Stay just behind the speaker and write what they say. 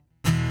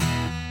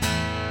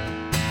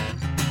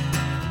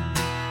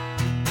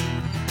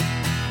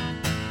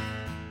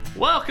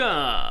Welcome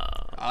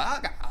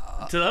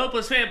to the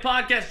Hopeless Fan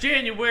Podcast,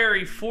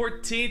 January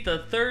 14th, a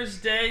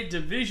Thursday,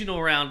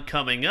 divisional round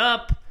coming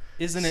up.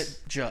 Isn't it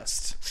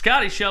just?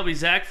 Scotty, Shelby,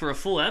 Zach for a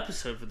full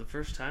episode for the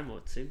first time, well,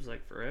 it seems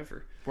like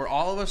forever. Where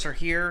all of us are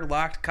here,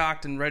 locked,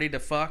 cocked, and ready to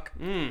fuck.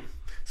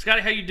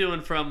 Scotty, how you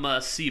doing from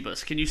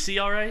Sebus? Can you see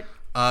all right?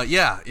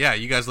 Yeah,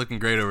 you guys looking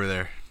great over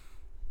there.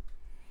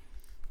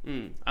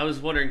 I was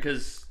wondering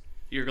because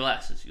your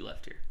glasses you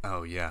left here.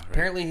 Oh yeah. Right.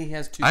 Apparently he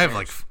has two. I have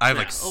Oh,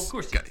 of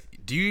course.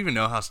 Do you even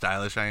know how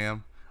stylish I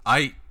am?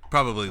 I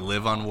probably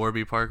live on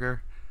Warby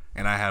Parker,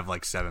 and I have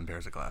like 7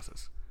 pairs of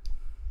glasses.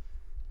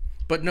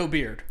 But no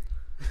beard.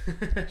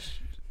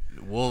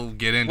 We'll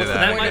get into that.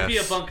 That might be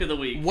a bunk of the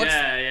week.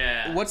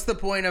 Yeah. What's the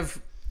point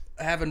of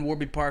having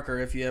Warby Parker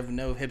if you have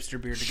no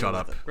hipster beard to Shut go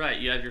up. with it? Right,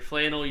 you have your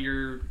flannel,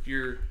 your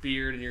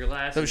beard, and your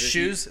glasses. Those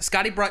shoes.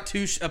 Scotty brought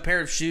a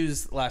pair of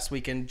shoes last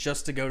weekend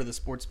just to go to the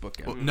sports book.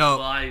 Well, no,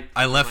 Well,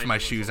 I left my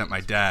shoes at my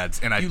dad's,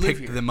 and I You live picked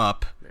here. them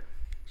up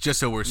just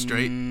so we're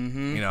straight,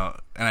 you know,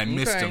 and I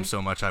missed them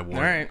so much I wore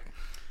All right.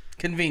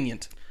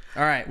 Convenient.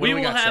 All right. What We do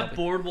we will got, have Shelby?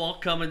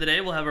 Boardwalk coming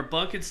today. We'll have our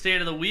Bunk and Stand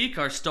of the Week,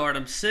 our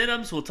Stardom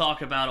Sit-Ems. We'll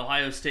talk about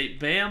Ohio State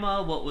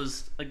Bama, what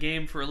was a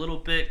game for a little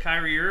bit,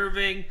 Kyrie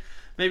Irving,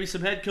 maybe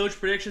some head coach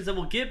predictions, and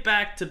we'll get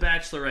back to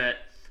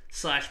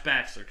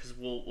Bachelorette/Bachelor because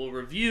we'll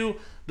review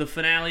the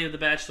finale of the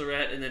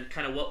Bachelorette and then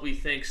kind of what we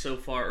think so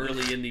far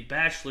early in the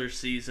Bachelor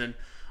season.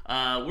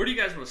 Where do you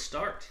guys want to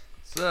start?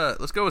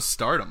 Let's go with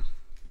Stardom.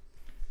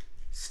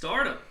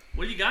 Stardom.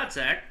 What do you got,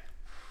 Zach?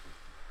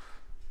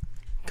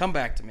 Come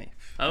back to me.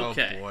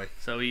 Okay. Oh, boy.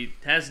 So he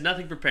has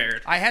nothing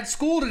prepared. I had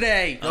school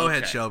today. Go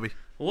ahead, Okay. Shelby.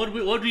 What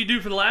did we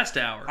do for the last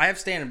hour? I have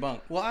stand and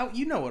bunk. Well,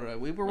 you know what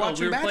we were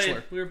watching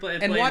Bachelor. We were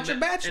playing and watching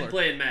Bachelor. And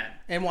playing Madden.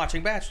 And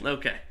watching Bachelor.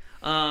 Okay.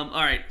 All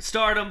right.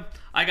 Stardom.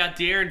 I got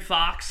De'Aaron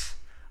Fox.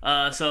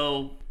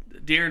 So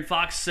De'Aaron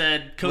Fox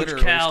said Coach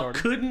Literally Cal started.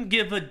 couldn't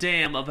give a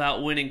damn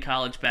about winning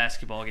college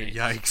basketball games.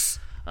 Yikes.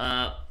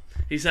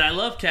 He said, I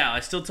love Cal. I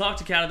still talk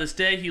to Cal to this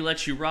day. He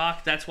lets you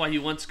rock. That's why he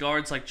wants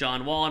guards like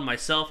John Wall and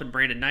myself and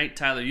Brandon Knight,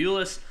 Tyler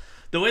Ulis.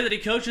 The way that he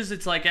coaches,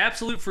 it's like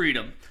absolute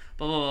freedom.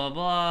 Blah, blah, blah,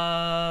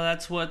 blah.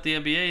 That's what the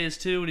NBA is,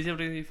 too. When he's able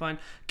to be fine.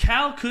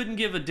 Cal couldn't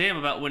give a damn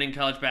about winning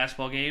college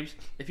basketball games.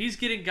 If he's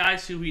getting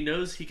guys who he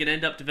knows he can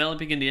end up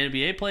developing into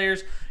NBA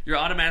players, you're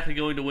automatically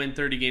going to win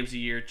 30 games a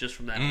year just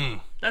from that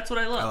alone. That's what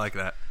I love. I like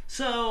that.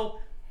 So,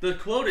 the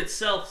quote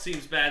itself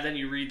seems bad, then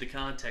you read the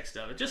context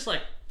of it. Just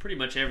like pretty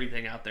much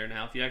everything out there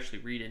now, if you actually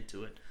read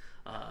into it.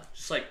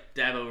 Just like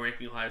Dabo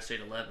ranking Ohio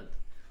State 11th.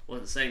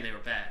 Wasn't saying they were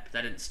bad, but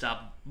that didn't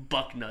stop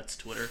Bucknuts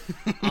Twitter.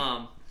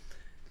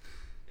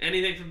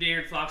 Anything from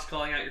De'Aaron Fox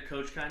calling out your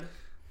coach, kind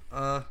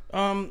of?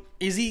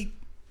 Is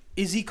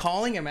he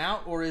calling him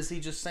out, or is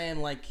he just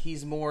saying like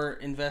he's more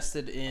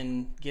invested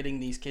in getting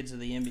these kids to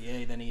the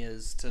NBA than he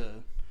is to?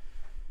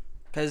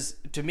 Because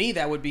to me,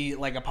 that would be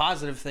like a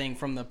positive thing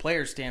from the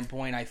player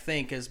standpoint. I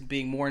think as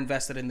being more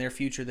invested in their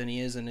future than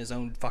he is in his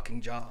own fucking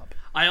job.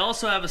 I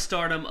also have a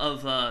stardom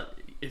of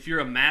if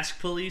you're a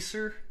mask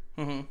policer,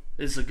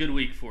 this is a good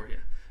week for you.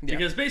 Yeah.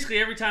 Because basically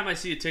every time I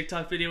see a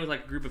TikTok video with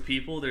like a group of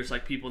people, there's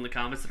like people in the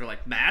comments that are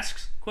like,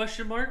 masks? ? Or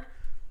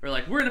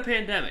like, we're in a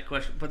pandemic? ?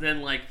 But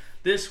then like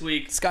this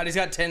week, Scotty's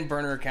got 10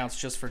 burner accounts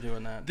just for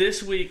doing that.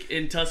 this week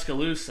in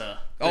Tuscaloosa,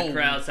 the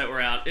crowds that were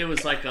out, it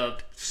was like a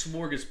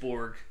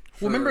smorgasbord.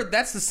 Well, remember,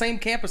 that's the same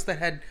campus that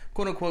had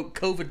quote-unquote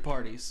COVID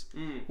parties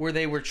where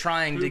they were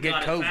trying to get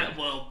COVID.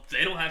 Well,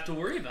 they don't have to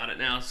worry about it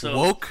now. So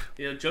Woke?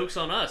 Joke's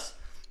on us.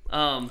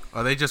 Are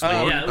they just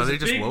woke? Yeah, it Are was they a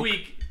just big woke?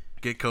 week.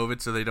 Get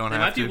COVID so they don't They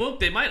have might be to?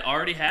 woke. They might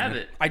already have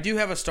it. I do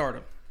have a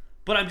stardom.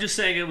 But I'm just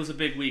saying it was a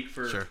big week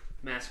for Sure.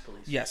 mask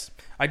police. Yes,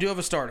 I do have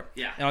a stardom.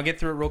 Yeah. And I'll get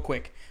through it real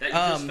quick. That you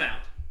just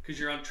found. Because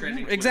you're on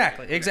trending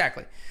Twitter.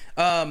 Exactly.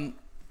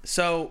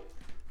 So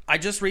I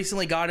just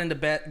recently got into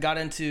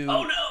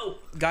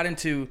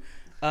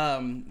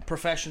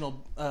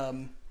professional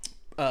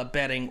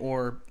betting,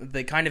 or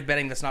the kind of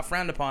betting that's not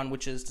frowned upon,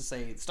 which is to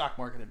say stock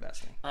market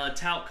investing.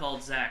 Tout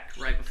called Zach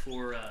right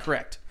before.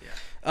 Correct. Yeah.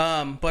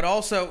 But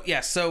also,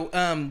 so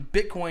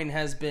Bitcoin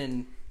has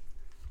been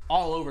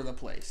all over the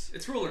place.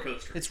 It's roller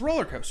coaster. It's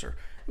roller coaster,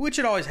 which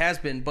it always has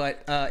been,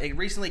 but it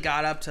recently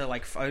got up to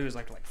like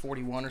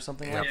 41 or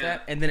something like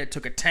that, and then it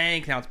took a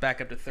tank. Now it's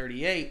back up to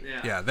 38.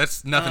 Yeah,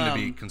 that's nothing to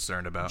be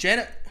concerned about.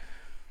 Jenna,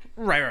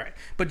 right.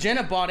 But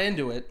Jenna bought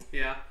into it.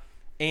 Yeah.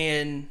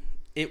 And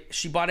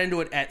she bought into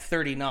it at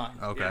 39.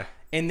 Okay. Yeah.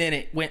 And then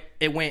it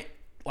went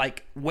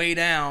like way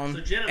down.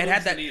 So Jenna it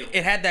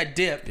had that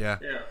dip. Yeah.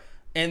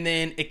 And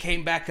then it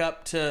came back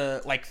up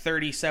to like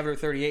 37 or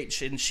 38,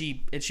 and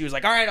she was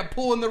like, "All right, I'm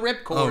pulling the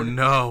ripcord." Oh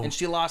no! And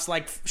she lost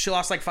like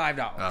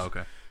 $5. Oh,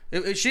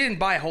 okay. She didn't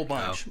buy a whole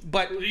bunch,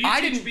 but Do you I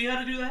teach didn't. me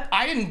how to do that?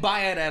 I didn't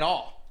buy it at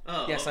all.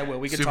 Oh, yes, okay. I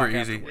will. We can Super talk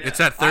easy. afterwards. It's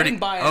at 30. I didn't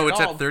buy it Oh, at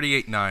it's all. at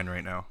 38.9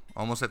 right now.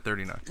 Almost at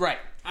 39. Right.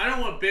 I don't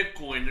want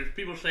Bitcoin. There's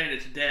people saying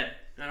it's dead.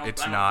 I don't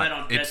It's bet not.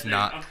 on It's dead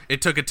not. things.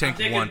 It took a tank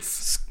thinking-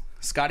 once.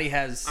 Scotty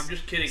has. I'm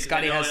just kidding.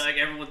 Scotty I know, has. like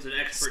everyone's an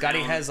expert.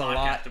 Scotty now has a on this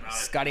lot. podcast about it.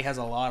 Scotty has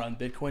a lot on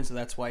Bitcoin, so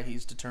that's why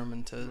he's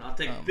determined to. I'll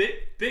take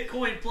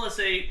Bitcoin plus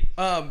 8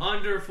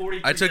 under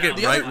 40. I took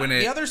it right when it.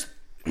 The others.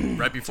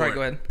 Right before Sorry,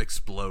 go ahead. it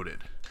exploded.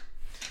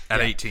 At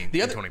 18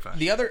 and 25.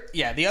 The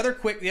other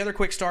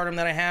quick stardom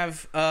that I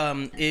have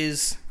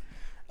is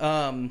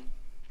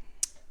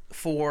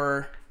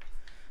for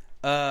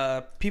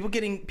people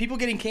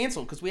getting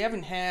canceled, because we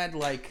haven't had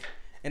like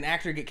an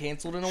actor get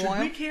canceled in a while.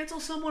 Should we cancel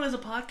someone as a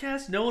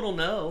podcast? No one will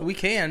know. We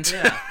can.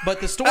 Yeah.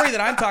 But the story that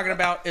I'm talking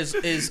about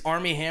is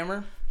Armie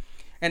Hammer.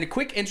 And a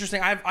quick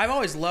interesting. I've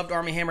always loved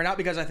Armie Hammer, not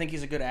because I think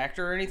he's a good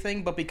actor or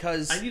anything, but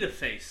because I need a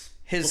face.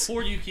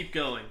 Before you keep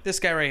going. This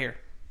guy right here.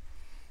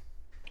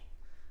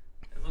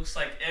 It looks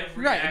like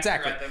every right, actor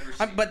exactly. I've ever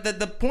seen. But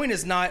the point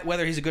is not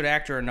whether he's a good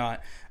actor or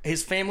not.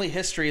 His family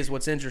history is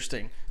what's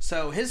interesting.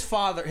 So his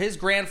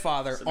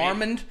grandfather,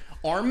 Armand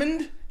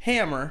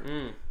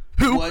Hammer,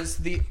 was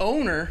the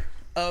owner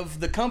of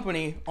the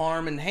company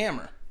Arm and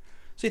Hammer.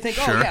 So you think,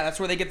 Sure. oh yeah, that's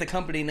where they get the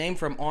company name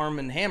from, Arm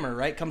and Hammer,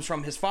 right? Comes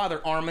from his father,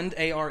 Armand,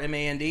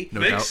 Armand. No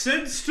Makes doubt.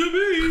 sense to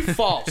me.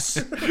 False.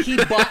 He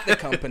bought the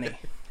company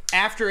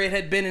after it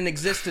had been in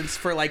existence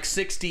for like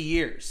 60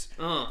 years.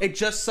 It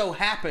just so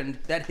happened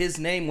that his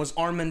name was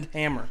Armand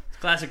Hammer.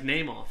 Classic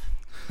name off.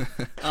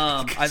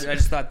 I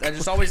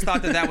just always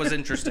thought that was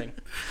interesting.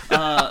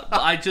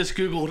 I just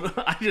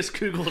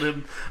googled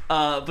him.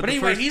 But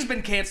Anyway, he's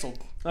been canceled.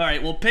 All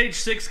right. Well, page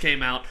 6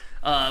 came out.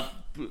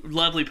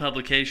 Lovely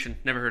publication.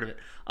 Never heard of it.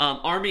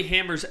 Armie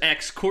Hammer's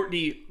ex,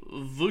 Courtney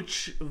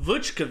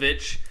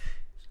Vuchkovich,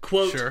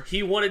 quote, Sure.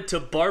 he wanted to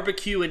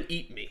barbecue and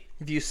eat me.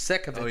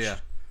 Vucekovich. Oh yeah.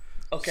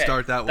 Okay.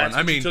 Start that one. That's what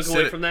I mean, you took sit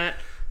away it- from that?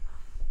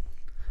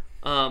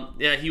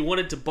 Yeah, he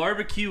wanted to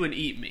barbecue and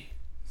eat me.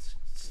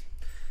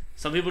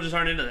 Some people just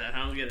aren't into that.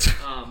 I don't get it.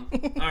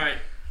 All right.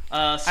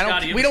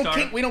 Scotty, we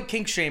don't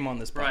kink shame on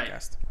this Right.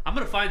 podcast. I'm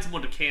going to find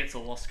someone to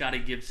cancel while Scotty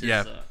gives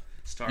his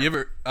start. You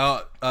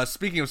ever?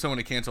 Speaking of someone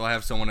to cancel, I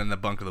have someone in the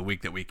bunk of the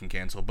week that we can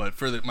cancel. But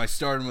for my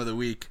stardom of the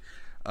week,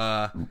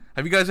 have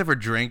you guys ever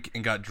drank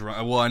and got drunk?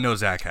 Well, I know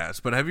Zach has,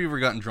 but have you ever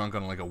gotten drunk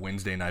on like a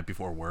Wednesday night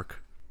before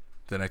work,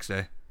 the next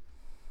day?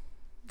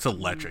 It's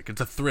electric.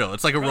 It's a thrill.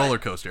 It's like a roller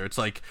coaster. It's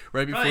like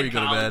right before Right, you go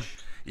to bed. college.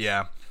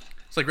 Yeah,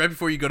 it's like right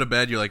before you go to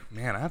bed. You're like,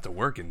 man, I have to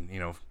work in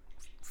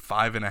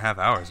 5.5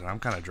 hours, and I'm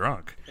kind of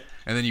drunk.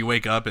 And then you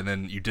wake up, and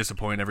then you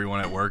disappoint everyone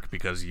at work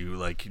because you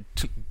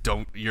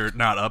you're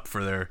not up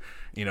for their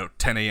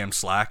 10 a.m.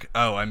 slack.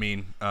 Oh, I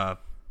mean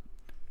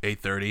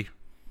 8:30.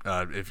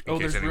 If in case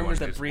There's anyone rumors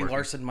that is Brie working.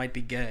 Larson might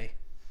be gay.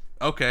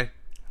 Okay,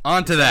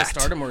 on to that.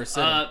 Stardom or a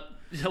sit?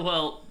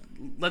 Well,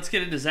 let's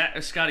get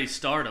into Scotty's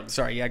stardom.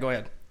 Sorry, yeah, go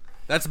ahead.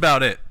 That's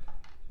about it.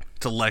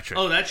 It's electric.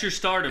 Oh, that's your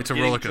stardom. It's a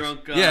getting roller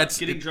coaster. Drunk, Yeah,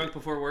 getting drunk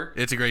before work.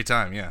 It's a great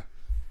time. Yeah,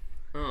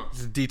 Oh.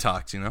 it's a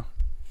detox.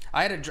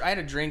 I had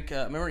a drink.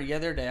 Remember the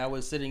other day I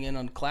was sitting in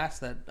on class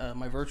that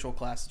my virtual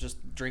class,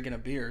 just drinking a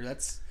beer.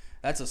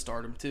 That's a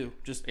stardom too.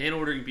 Just And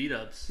ordering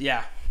B-dubs.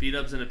 yeah,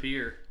 B-dubs and a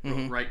beer,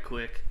 right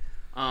quick.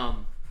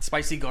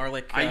 spicy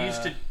garlic. I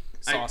used to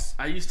sauce.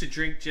 I used to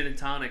drink gin and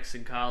tonics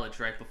in college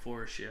right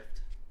before a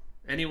shift.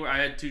 Anywhere I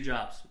had 2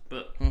 jobs,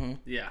 but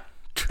yeah.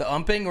 The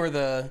umping or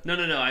the? No.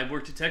 I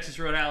worked at Texas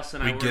Roadhouse,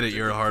 and I We worked get it. at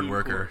You're the a hard food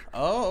worker. court.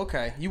 Oh,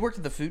 okay. You worked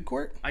at the food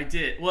court? I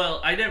did. Well,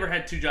 I never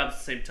had 2 jobs at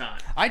the same time.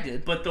 I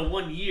did. But the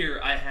 1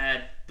 year I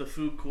had the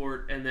food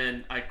court, and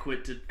then I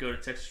quit to go to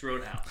Texas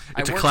Roadhouse.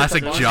 It's a worked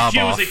classic at the job It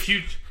off. was a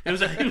huge. It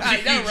was a huge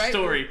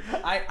story.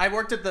 I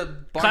worked at the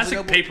Barnes Classic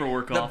and Noble,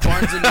 paperwork the off.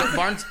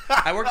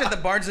 I worked at the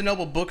Barnes and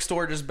Noble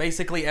bookstore. Just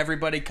basically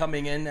everybody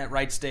coming in at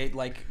Wright State,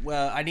 like,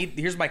 well,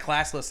 here's my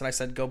class list, and I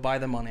said, go buy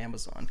them on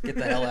Amazon. Get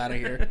the hell out of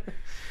here.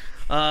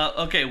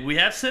 Okay, we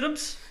have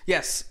sit-ems.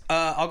 Yes,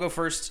 I'll go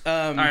first.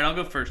 All right, I'll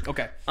go first.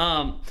 Okay,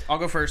 All I'll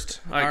go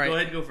first. right, go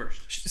ahead and go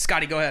first.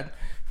 Scotty, go ahead.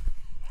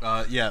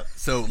 Yeah.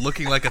 So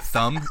looking like a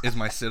thumb is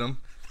my situm.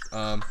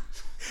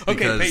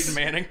 Okay, Peyton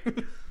Manning.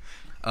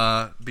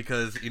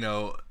 Because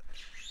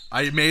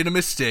I made a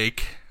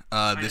mistake this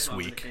I know I'm gonna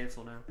week.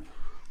 cancel now.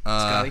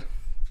 Scotty.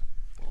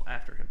 Well,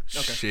 after him.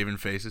 Shaven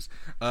faces.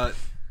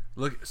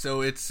 Look, so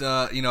it's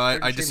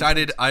I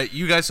decided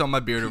you guys saw my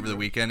beard over the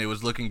weekend. It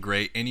was looking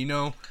great, and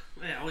Yeah,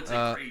 I would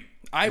say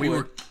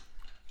great.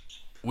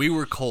 we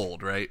were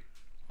cold, right?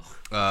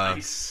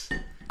 Nice.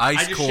 Ice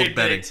I just cold shaved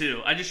betting. today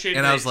too. I just shaved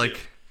And today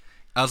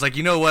I was like,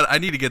 you know what? I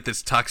need to get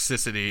this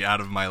toxicity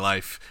out of my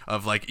life.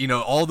 Of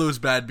all those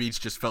bad beats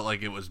just felt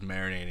like it was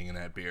marinating in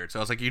that beard. So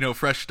I was like,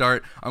 fresh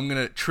start. I'm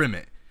gonna trim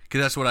it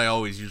because that's what I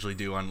always usually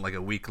do on like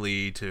a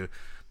weekly to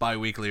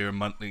bi-weekly or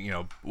monthly,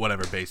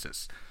 whatever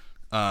basis.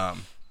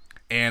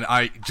 And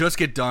I just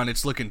get done.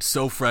 It's looking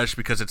so fresh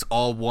because it's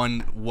all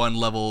one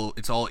level.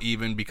 It's all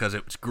even because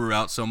it grew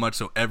out so much.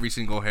 So every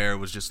single hair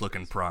was just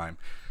looking prime.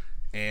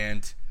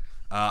 And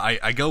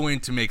I go in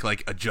to make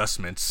like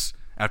adjustments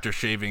after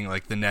shaving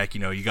like the neck.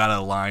 You gotta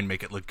align,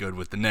 make it look good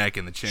with the neck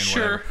and the chin.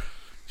 Sure. Whatever.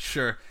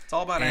 Sure. It's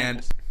all about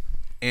animals.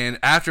 And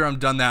after I'm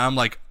done that,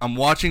 I'm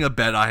watching a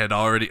bet I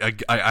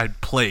had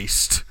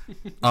placed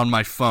on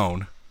my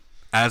phone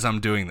as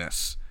I'm doing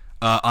this.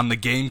 on the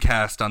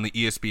Gamecast on the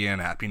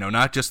ESPN app.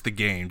 Not just the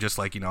game, just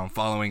like I'm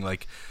following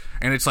like,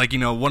 and it's like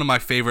one of my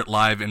favorite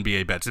live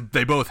NBA bets.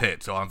 They both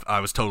hit, so I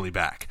was totally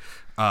back.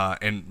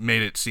 And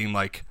made it seem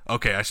like,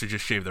 okay, I should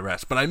just shave the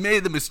rest. But I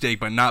made the mistake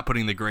by not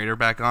putting the grater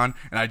back on,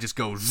 and I just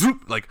go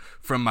zoop, like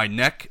from my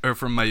neck or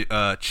from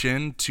my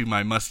chin to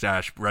my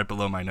mustache right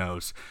below my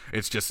nose.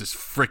 It's just this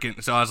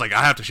freaking. So I was like,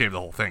 I have to shave the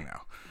whole thing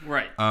now.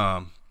 Right.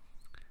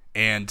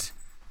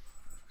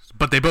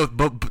 But they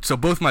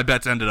both my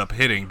bets ended up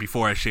hitting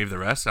before I shaved the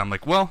rest. I'm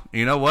like, well,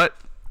 you know what?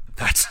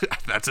 That's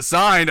a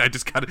sign. I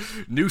just got a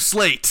new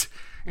slate,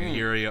 and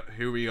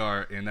here we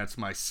are, and that's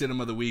my sit-em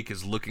of the week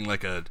is looking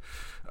like a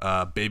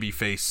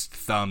baby-faced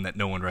thumb that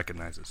no one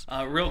recognizes.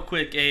 Real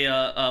quick,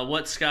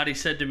 what Scotty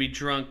said to me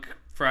drunk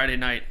Friday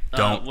night.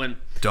 Don't. When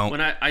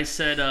I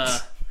said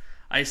I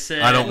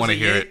don't want to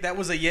hear it. That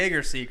was a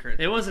Jaeger secret.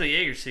 It wasn't a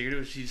Jaeger secret. It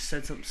was she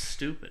said something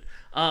stupid.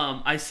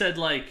 I said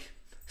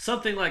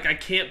something like I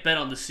can't bet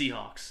on the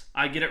Seahawks.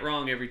 I get it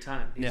wrong every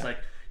time. He's like,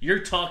 you're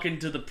talking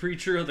to the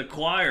preacher of the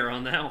choir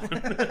on that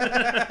one.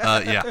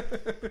 Yeah.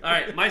 All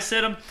right, my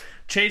sit-em,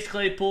 Chase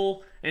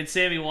Claypool and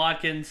Sammy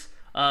Watkins.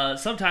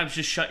 Sometimes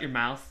just shut your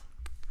mouth.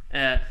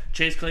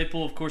 Chase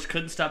Claypool, of course,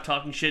 couldn't stop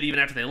talking shit even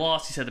after they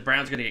lost. He said the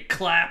Browns are going to get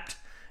clapped.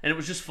 And it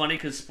was just funny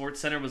because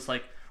SportsCenter was,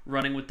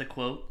 running with the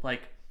quote.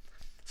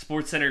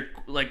 SportsCenter,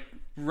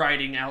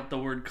 writing out the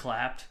word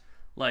clapped.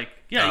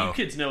 You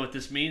kids know what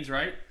this means,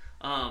 right?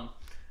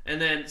 And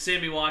then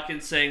Sammy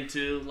Watkins saying,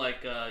 too,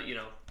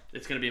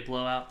 it's going to be a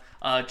blowout.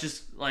 I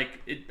just feel like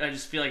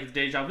it's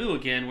deja vu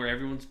again where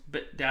everyone's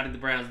doubting the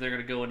Browns. They're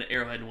going to go into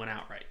Arrowhead and win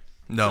outright.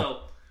 No. So,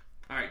 all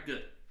right,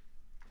 good.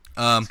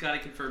 Scotty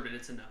confirmed it.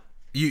 It's a no.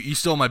 You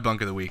stole my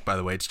bunk of the week, by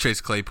the way. It's Chase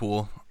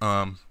Claypool.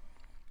 And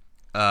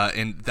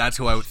that's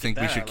who I would think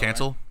we should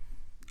cancel.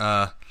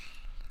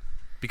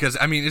 Because,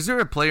 is there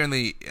a player in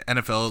the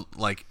NFL,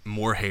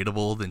 more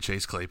hateable than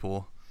Chase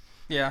Claypool?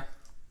 Yeah.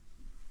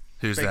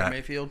 Who's Baker that?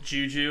 Mayfield.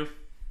 Juju.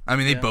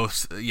 They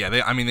both,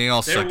 they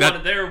all suck.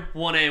 They're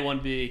 1A,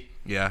 1B.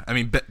 Yeah,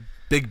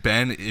 Big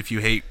Ben, if you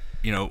hate,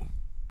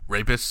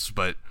 rapists,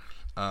 but,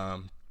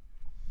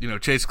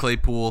 Chase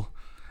Claypool.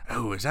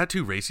 Oh, is that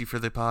too racy for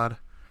the pod?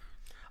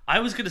 I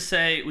was going to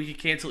say we could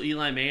cancel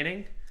Eli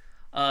Manning,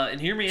 and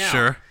hear me out.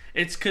 Sure.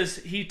 It's because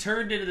he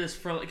turned into this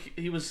from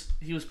he was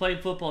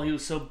playing football. He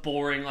was so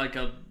boring, like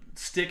a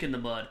stick in the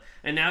mud,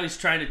 and now he's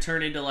trying to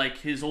turn into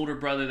his older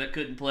brother that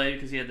couldn't play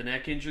because he had the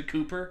neck injury,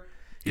 Cooper.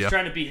 He's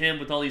trying to be him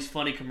with all these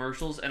funny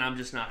commercials, and I'm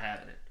just not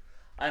having it.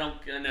 I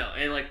don't know.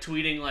 And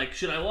tweeting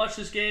should I watch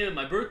this game in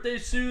my birthday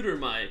suit or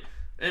my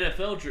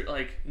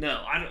NFL?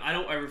 No, I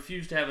don't. I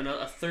refuse to have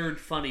a third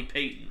funny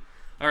Peyton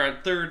or a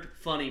third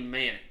funny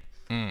Manning.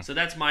 So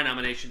that's my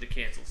nomination to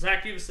cancel.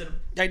 Zach, do you have a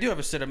sit-em? I do have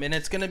a sit-em, and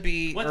it's going to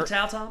be... What, the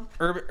towel, Tom?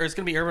 It's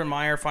going to be Urban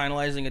Meyer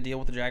finalizing a deal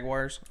with the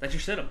Jaguars. That's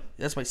your sit-em.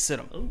 That's my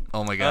sit-em.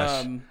 Oh my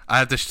gosh. I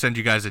have to send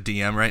you guys a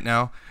DM right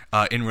now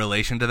in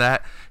relation to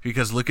that,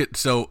 because look at...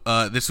 So,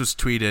 this was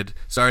tweeted...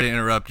 Sorry to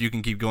interrupt, you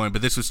can keep going,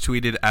 but this was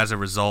tweeted as a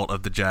result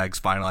of the Jags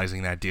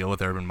finalizing that deal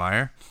with Urban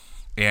Meyer.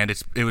 And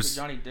it was...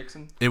 Johnny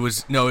Dixon? It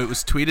was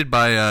tweeted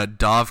by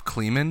Dov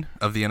Kleeman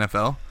of the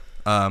NFL.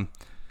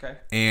 Okay.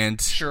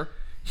 And... Sure.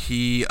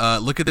 He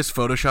look at this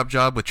Photoshop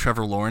job with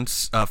Trevor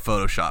Lawrence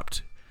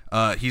photoshopped.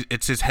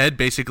 It's his head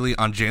basically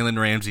on Jalen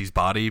Ramsey's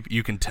body.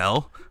 You can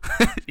tell.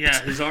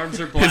 Yeah, his arms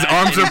are black. His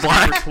arms are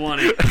black.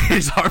 Number 20.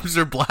 His arms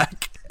are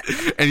black,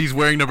 and he's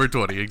wearing number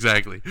 20.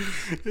 Exactly.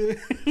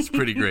 It's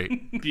pretty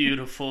great.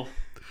 Beautiful.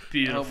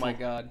 Oh my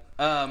god.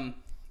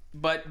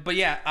 But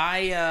yeah,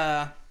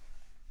 I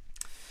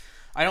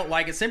don't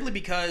like it simply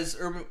because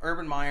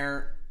Urban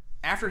Meyer,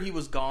 after he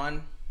was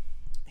gone,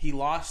 he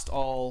lost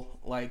all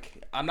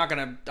I'm not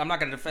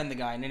gonna defend the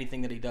guy in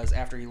anything that he does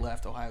after he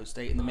left Ohio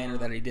State in the manner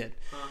that he did,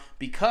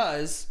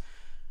 because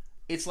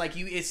it's like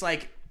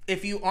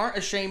if you aren't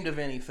ashamed of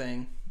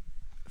anything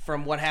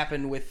from what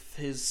happened with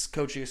his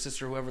coaching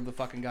assistant, whoever the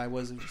fucking guy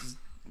was, who was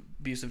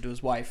abusive to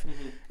his wife,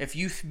 if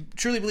you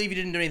truly believe you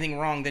didn't do anything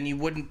wrong, then you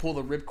wouldn't pull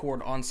the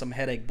ripcord on some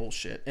headache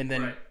bullshit and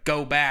then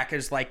go back.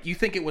 It's you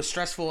think it was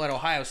stressful at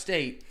Ohio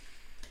State.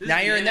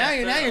 Now you're in the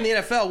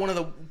NFL.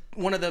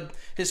 One of the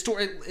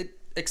historic.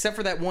 Except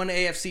for that one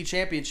AFC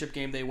championship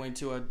game they went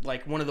to,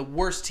 one of the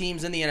worst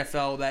teams in the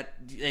NFL, that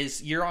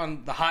is, you're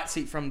on the hot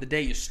seat from the day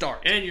you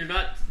start. And you're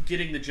not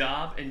getting the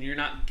job, and you're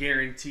not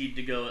guaranteed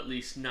to go at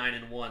least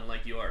 9-1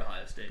 like you are at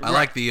Ohio State. I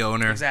like the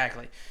owner.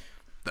 Exactly.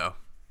 Though.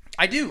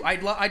 I do.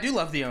 I do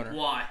love the owner.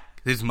 Why?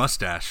 His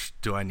mustache.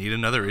 Do I need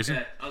another reason?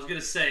 Okay. I was going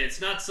to say,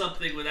 it's not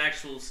something with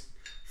actual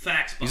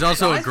facts. He's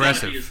also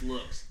aggressive.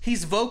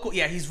 He's vocal.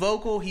 Yeah, he's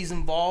vocal. He's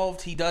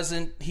involved.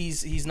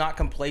 He's not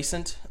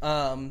complacent.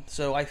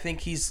 So I think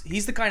he's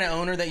the kind of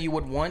owner that you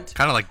would want.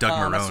 Kind of like Doug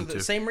Marrone too.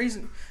 The same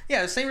reason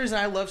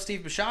I love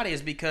Steve Bisciotti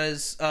is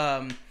because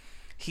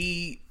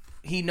he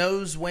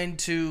knows when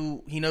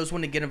to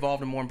get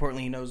involved, and more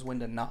importantly, he knows when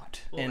to not.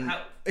 Well, and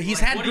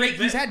he's had great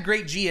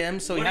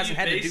GMs, so he hasn't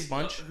had to do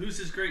much. Who's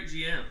his great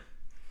GM?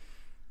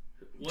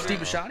 Steve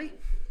Bisciotti.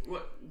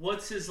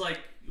 What's his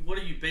What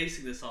are you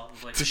basing this off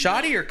of?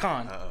 Bisciotti or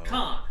Khan?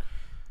 Khan.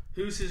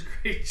 Who's his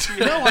great GM?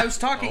 No, I was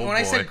talking when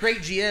I boy. said great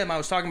GM, I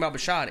was talking about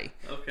Bisciotti.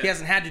 Okay. He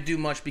hasn't had to do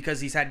much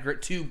because he's had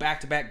two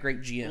back-to-back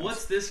great GMs.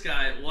 What's this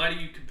guy? Why do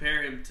you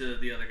compare him to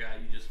the other guy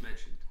you just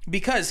mentioned?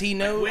 Because he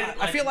knows.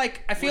 I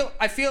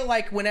feel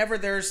like whenever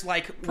there's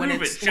like when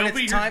it's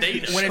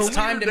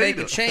time to make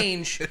a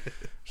change,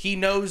 he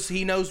knows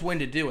when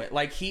to do it.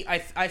 Like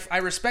I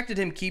respected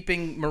him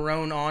keeping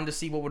Marone on to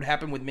see what would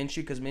happen with Minshew,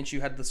 because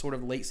Minshew had the sort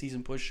of late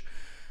season push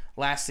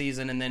last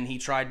season, and then he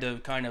tried to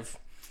kind of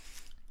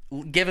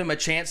give him a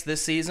chance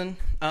this season.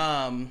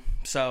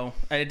 So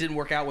it didn't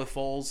work out with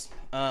Foles.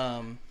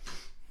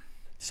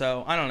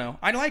 So I don't know.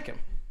 I like him.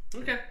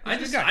 Okay.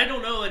 I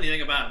don't know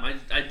anything about him.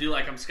 I do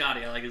like him,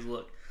 Scotty. I like his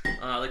look.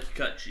 I like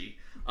your cut, G.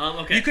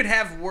 Okay. You could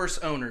have worse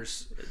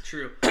owners.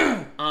 True.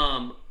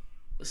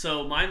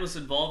 So mine was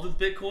involved with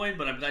Bitcoin,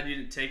 but I'm glad you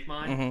didn't take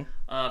mine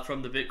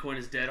from the Bitcoin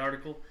is Dead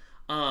article.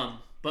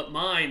 But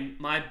mine,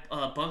 my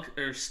bunk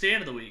or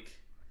stand of the week.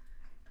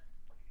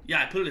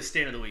 Yeah, I put it as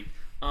stand of the week.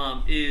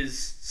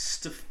 Is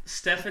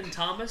Stephen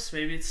Thomas?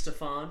 Maybe it's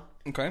Stefan.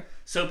 Okay.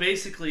 So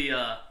basically,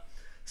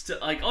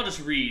 I'll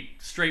just read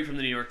straight from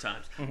the New York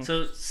Times.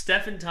 So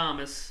Stephen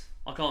Thomas,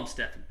 I'll call him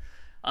Stephen.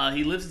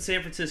 He lives in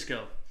San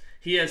Francisco.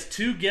 He has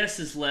 2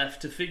 guesses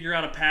left to figure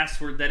out a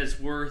password that is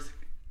worth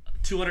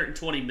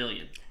 $220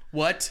 million.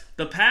 What?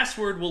 The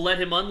password will let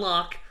him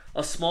unlock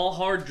a small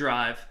hard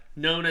drive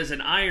known as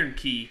an iron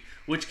key,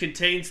 which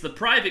contains the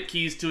private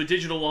keys to a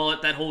digital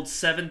wallet that holds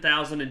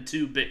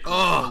 7,002 Bitcoin.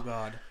 Oh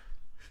God.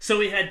 So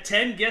he had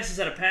 10 guesses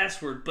at a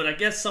password, but I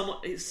guess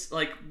it's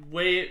like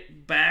way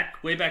back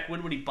when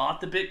he bought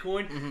the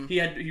Bitcoin,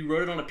 he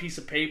wrote it on a piece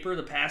of paper,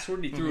 the password,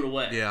 and he threw it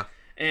away. Yeah.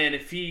 And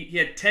if he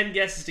had 10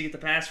 guesses to get the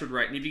password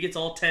right, and if he gets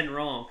all 10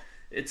 wrong,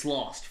 it's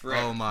lost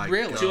forever. Oh my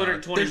Really? God.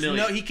 220 million.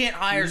 No, he can't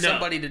hire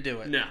somebody to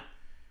do it. No.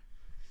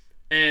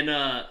 And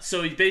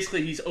so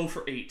he's 0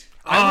 for 8.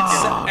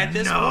 At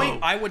this point,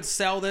 I would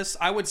sell this.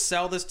 I would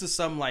sell this to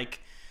some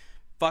like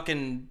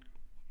fucking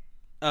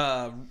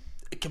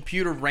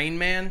computer Rain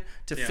Man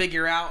to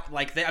figure out.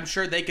 Like I'm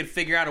sure they could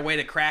figure out a way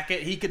to crack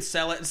it. He could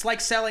sell it. It's like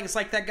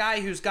that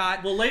guy who's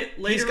got. Well,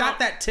 he's got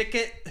that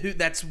ticket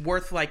that's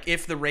worth like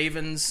if the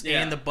Ravens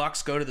and the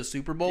Bucks go to the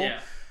Super Bowl. Yeah.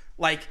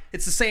 Like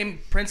it's the same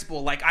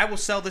principle. Like I will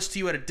sell this to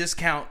you at a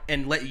discount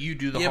and let you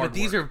do the hard work. Yeah, but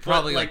these are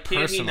probably like can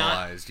he not-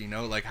 personalized, you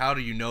know? Like how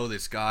do you know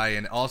this guy?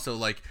 And also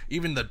like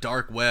even the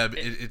dark web,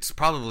 it's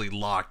probably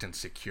locked and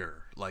secure.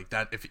 Like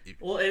that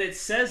Well, and it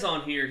says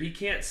on here he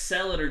can't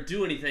sell it or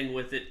do anything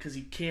with it because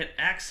he can't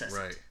access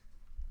right. it.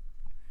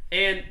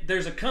 And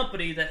there's a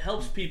company that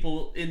helps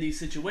people in these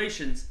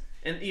situations,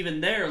 and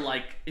even they're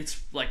like,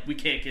 it's like we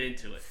can't get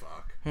into it.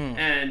 Fuck.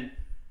 And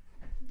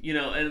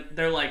and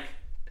they're like,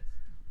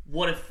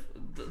 what if?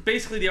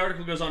 Basically, the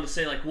article goes on to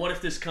say like, what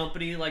if this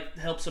company like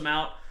helps him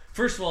out?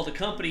 First of all, the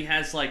company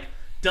has like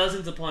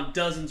dozens upon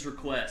dozens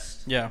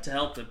requests to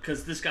help him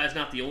because this guy's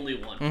not the only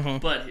one.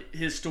 But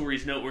his story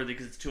is noteworthy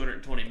because it's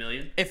 220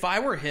 million. If I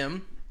were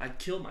him, I'd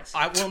kill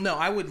myself.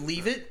 I would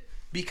leave it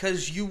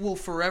because you will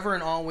forever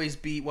and always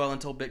be, well,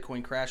 until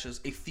Bitcoin crashes,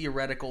 a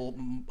theoretical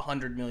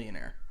 100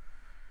 millionaire.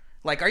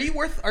 Like, are you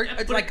worth?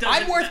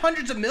 I'm worth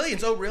hundreds of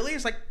millions. Oh, really?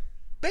 It's like.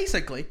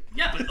 Basically.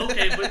 Yeah, but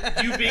okay,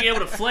 but you being able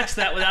to flex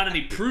that without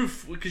any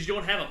proof because you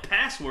don't have a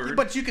password.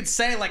 But you could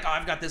say like, oh,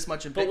 I've got this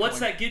much in Bitcoin. But what's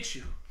that get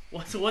you?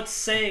 What's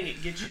saying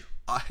it gets you?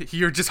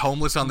 You're just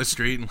homeless on the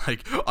street and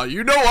like,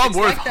 I'm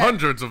worth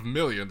hundreds of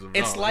millions of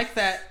dollars.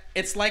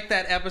 It's like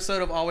that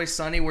episode of Always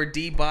Sunny where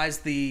Dee buys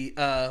the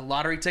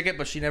lottery ticket,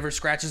 but she never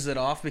scratches it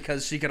off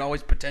because she could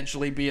always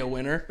potentially be a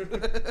winner.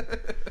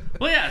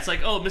 Well, yeah, it's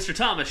like, oh, Mr.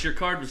 Thomas, your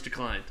card was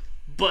declined.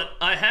 But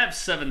I have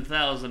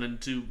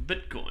 7,002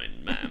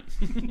 Bitcoin, ma'am.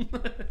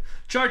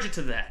 Charge it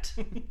to that.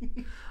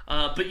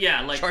 But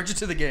yeah, like charge it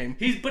to the game.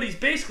 He's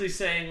basically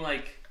saying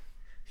like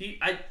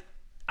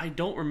I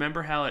don't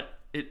remember how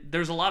it.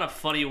 There's a lot of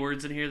funny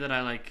words in here that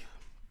I like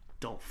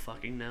don't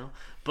fucking know.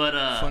 But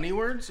funny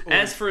words. Or?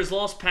 As for his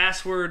lost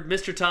password,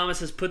 Mr.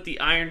 Thomas has put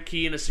the iron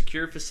key in a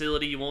secure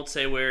facility. You won't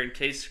say where in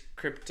case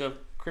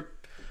graphology.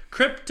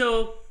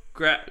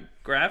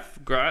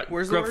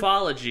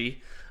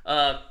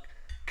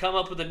 Come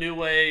up with the new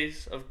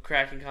ways of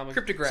cracking common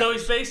cryptographers. So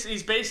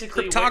he's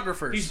basically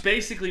cryptographers. He's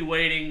basically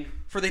waiting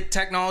for the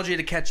technology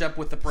to catch up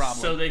with the problem,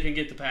 so they can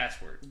get the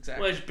password.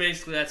 Exactly. Which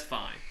basically that's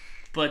fine.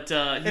 But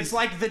it's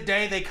like the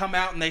day they come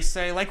out and they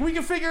say like we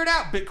can figure it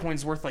out.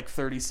 Bitcoin's worth like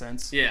 30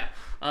 cents. Yeah.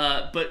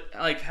 But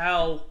like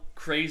how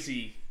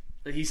crazy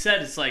he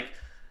said it's like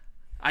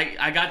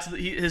I got to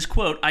his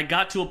quote. I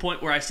got to a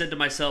point where I said to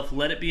myself,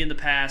 "Let it be in the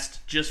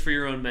past, just for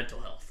your own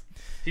mental health."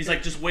 He's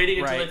like just waiting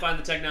until they find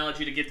the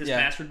technology to get this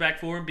password back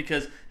for him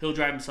because he'll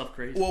drive himself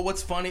crazy. Well,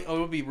 what's funny? It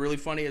would be really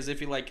funny is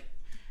if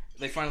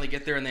they finally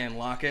get there and they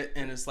unlock it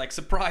and it's like,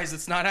 surprise!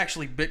 It's not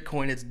actually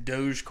Bitcoin, it's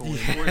Dogecoin.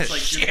 Yeah, or it's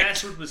like your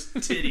password was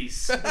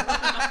titties.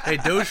 Hey,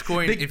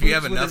 Dogecoin, if you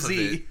have enough of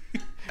it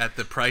at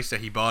the price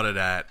that he bought it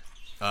at,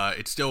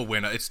 it still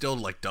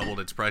like doubled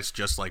its price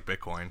just like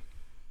Bitcoin.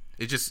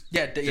 It just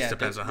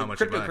depends on how much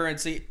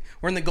cryptocurrency.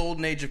 We're in the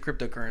golden age of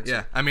cryptocurrency.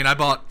 Yeah, I mean, I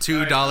bought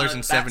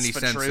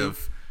 $2.70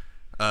 of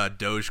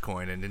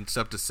Dogecoin, and it's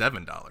up to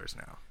 $7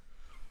 now.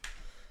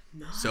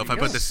 Nice. So if I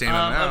put the same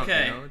amount,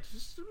 okay. It's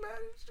just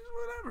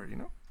whatever,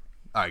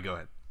 All right, go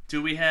ahead.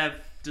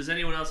 Does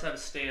anyone else have a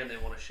stand they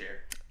want to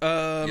share?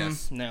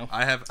 Yes. No.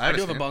 I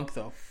do have a bunk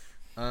though.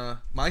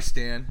 My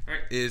stand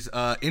Right. is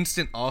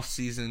instant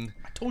off-season.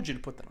 I told you to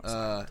put that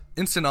on.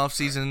 Instant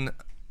off-season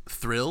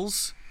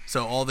thrills.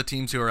 So all the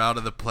teams who are out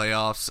of the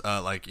playoffs,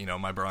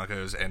 my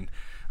Broncos, and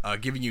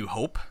giving you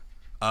hope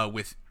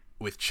with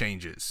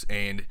changes,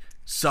 and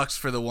sucks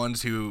for the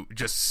ones who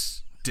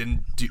just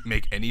didn't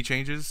make any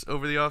changes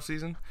over the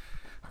offseason.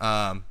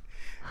 Come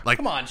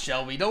on,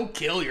 Shelby, don't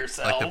kill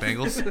yourself. Like the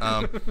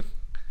Bengals.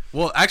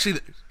 Well, actually,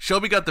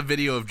 Shelby got the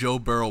video of Joe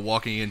Burrow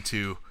walking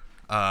into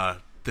the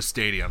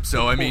stadium.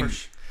 So I mean,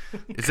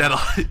 is that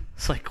all?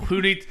 It's like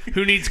who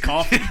needs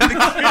coffee?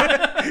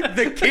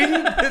 the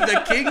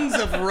kings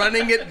of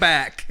running it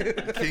back.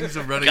 Kings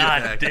of running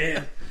God it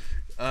back.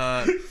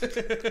 damn.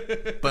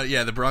 But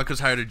yeah, the Broncos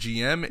hired a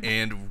GM,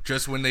 and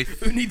just when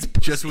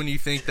you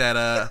think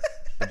that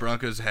the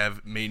Broncos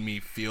have made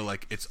me feel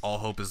like it's all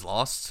hope is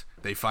lost,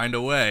 they find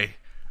a way.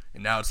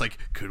 And now it's like,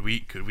 could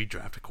we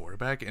draft a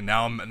quarterback? And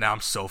now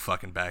I'm so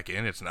fucking back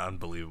in. It's not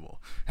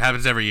unbelievable. It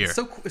happens every year.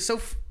 It's so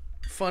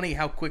funny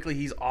how quickly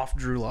he's off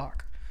Drew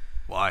Lock.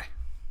 Why?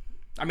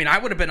 I mean, I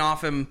would have been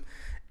off him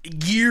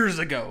years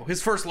ago.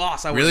 His first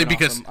loss, I would have been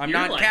off him. I'm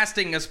not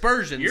casting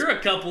aspersions. You're a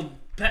couple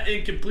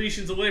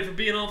incompletions away from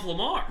being off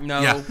Lamar.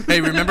 No. Yeah. Hey,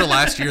 remember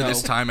last year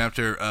this time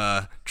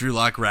after Drew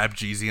Lock grabbed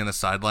Jeezy on the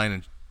sideline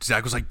and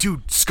Zach was like,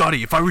 dude,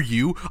 Scotty, if I were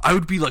you, I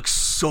would be like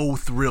so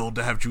thrilled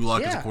to have Drew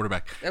Lock as a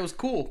quarterback. That was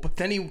cool. But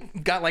then he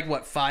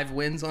got 5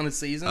 wins on his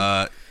season?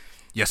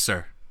 Yes,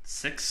 sir.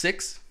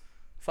 6?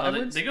 5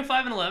 wins? They go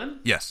 5-11.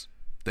 Yes.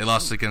 They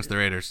lost against the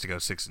Raiders to go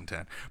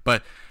 6-10.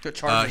 But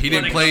he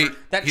didn't play.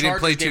 That he didn't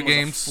play Chargers 2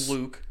 game games. was a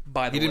fluke,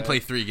 by the way. He didn't play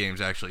 3 games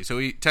actually, so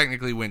he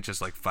technically went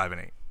just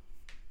 5-8.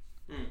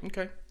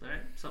 Okay. All right,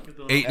 something to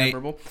build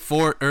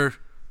 8-8.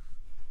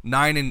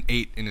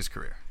 9-8 in his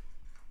career.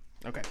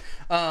 Okay.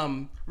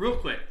 Real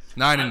quick.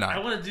 9-9. I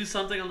want to do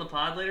something on the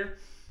pod later.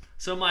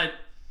 So my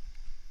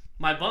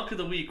bunk of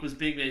the week was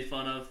being made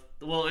fun of.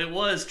 Well, it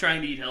was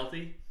trying to eat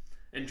healthy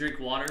and drink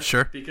water.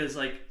 Sure. Because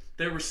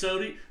there were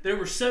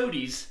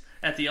sodies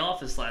at the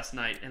office last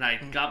night, and I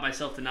got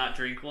myself to not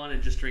drink one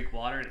and just drink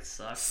water, and it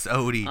sucked.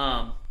 Sody.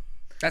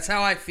 That's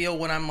how I feel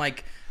when I'm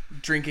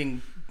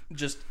drinking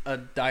just a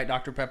Diet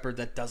Dr. Pepper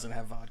that doesn't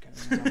have vodka.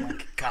 And I'm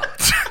like, God,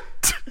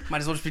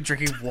 might as well just be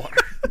drinking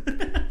water.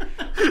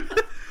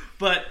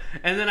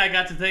 And then I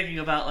got to thinking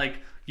about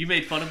you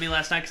made fun of me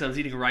last night because I was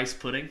eating rice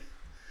pudding.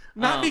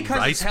 Not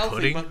because it's healthy,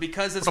 pudding? but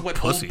because it's what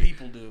pussy. old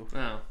people do.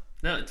 Oh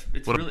no,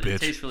 it's What a really bitch.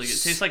 it tastes really good.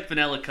 It tastes like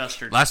vanilla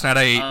custard. Last night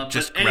I ate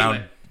just but ground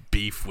anyway.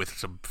 beef with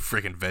some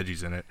freaking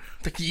veggies in it.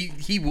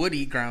 He would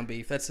eat ground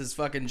beef. That's his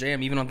fucking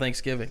jam, even on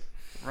Thanksgiving.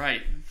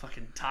 Right,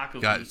 fucking taco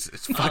God, meat.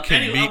 it's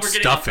fucking meat we're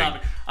getting off stuffing.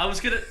 topic.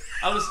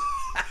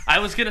 I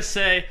was gonna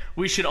say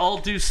we should all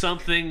do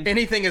something.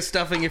 Anything is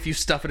stuffing if you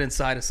stuff it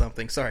inside of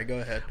something. Sorry, go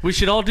ahead. We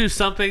should all do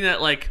something that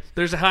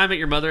there's a How I Met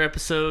Your Mother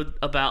episode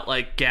about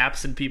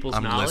gaps in people's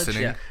I'm knowledge.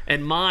 listening. Yeah.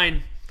 And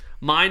mine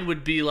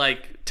would be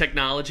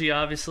technology,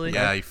 obviously.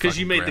 Yeah, you because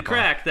you fucking made the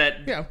grandpa. crack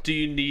that Yeah. do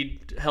you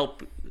need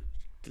help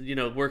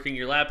working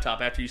your laptop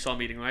after you saw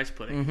me eating rice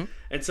pudding. Mm-hmm.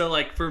 And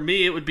so for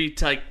me it would be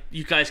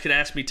you guys could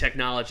ask me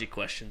technology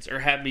questions or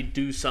have me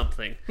do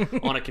something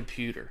on a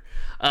computer.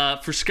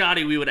 For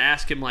Scotty we would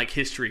ask him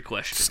history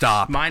questions.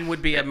 Stop. Mine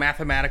would be a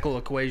mathematical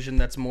equation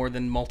that's more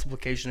than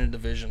multiplication and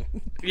division.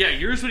 Yeah,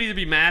 yours would either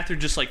be math or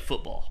just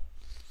football.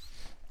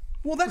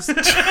 Well, that's...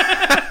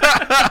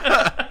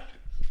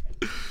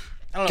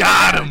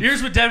 Got him.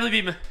 Yours would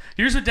definitely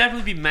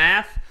be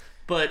math,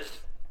 but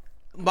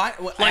by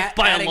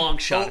a long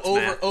shot, it's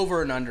math.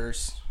 over and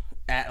unders,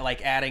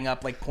 adding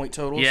up point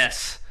totals.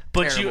 Yes,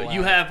 but Terrible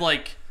you at have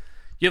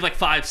you have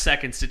 5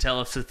 seconds to tell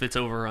us if it's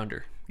over or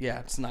under. Yeah,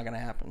 it's not gonna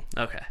happen.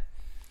 Okay,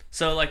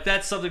 so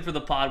that's something for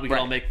the pod we can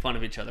Right. all make fun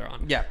of each other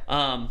on. Yeah.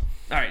 All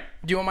right.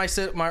 Do you want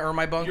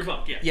my bunk? Your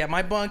bunk, yeah. Yeah,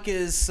 my bunk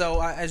is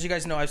as you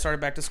guys know, I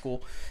started back to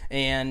school,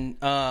 and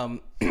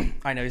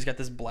I know he's got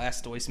this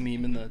Blastoise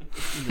meme in the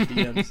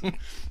DMs.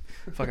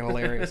 Fucking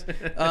hilarious.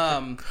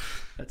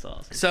 That's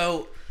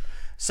awesome.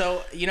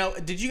 So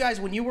did you guys,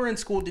 when you were in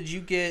school, did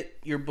you get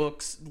your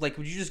books would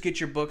you just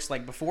get your books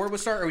before it would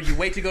start, or would you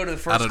wait to go to the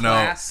first I don't know.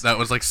 class? That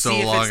was so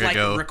see if long it's,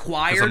 ago. 'Cause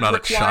required. I'm not a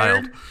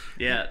child.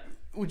 Yeah.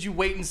 Would you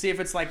wait and see if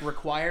it's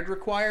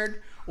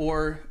required,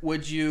 or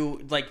would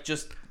you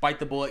just bite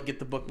the bullet, get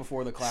the book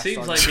before the class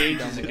Seems started? like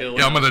ages ago.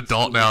 Yeah, I'm an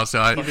adult now, so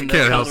I Even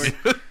can't though help you.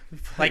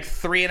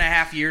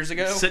 3.5 years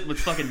ago, Sitting with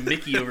fucking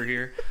Mickey over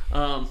here.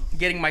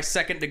 getting my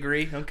second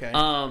degree. Okay.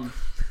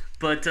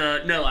 But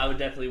no, I would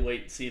definitely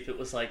wait and see if it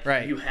was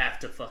Right. you have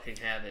to fucking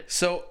have it.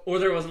 So Or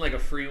there wasn't a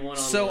free one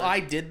on so I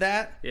did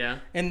that. Yeah.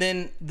 And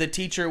then the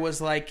teacher was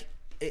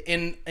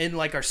in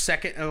our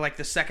second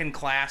the second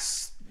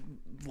class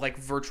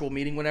virtual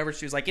meeting, whatever.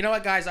 She was like, you know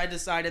what, guys, I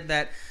decided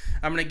that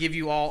I'm gonna give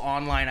you all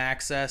online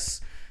access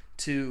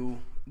to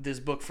this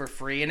book for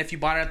free, and if you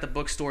bought it at the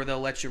bookstore, they'll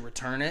let you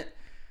return it.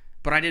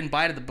 but I didn't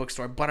buy it at the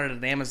bookstore. I bought it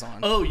at Amazon.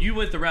 Oh, you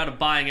went the route of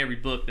buying every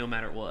book no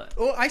matter what.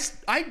 Oh,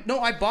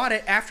 I bought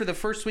it after the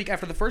first week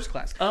after the first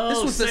class. Oh,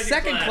 this was the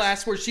second class.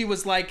 class where she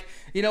was like,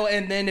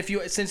 and then if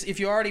you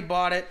already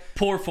bought it,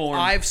 Poor form.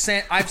 I've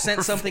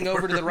sent something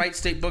over to the Wright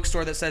State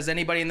bookstore that says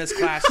anybody in this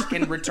class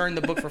can return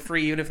the book for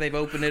free even if they've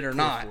opened it or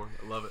not.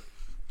 I love it.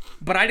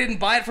 But I didn't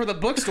buy it for the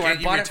bookstore. Can't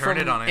I you bought it return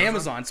from it on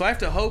Amazon? So I have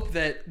to hope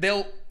that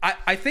they'll.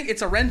 I think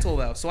it's a rental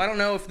though, so I don't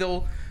know if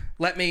they'll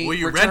let me Well,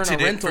 you return rented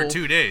a it rental for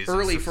 2 days,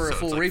 early so for a it's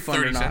full like refund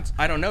or 30 not. cents.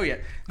 I don't know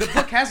yet. The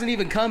book hasn't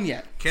even come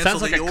yet. Cancel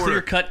Sounds like the a order.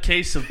 clear-cut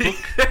case of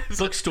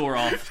bookstore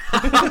off.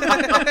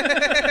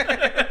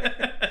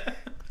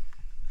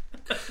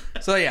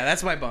 So yeah,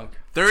 that's my bunk.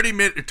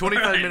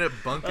 25-minute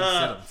bunk and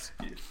sit-ups.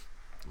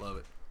 Love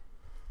it.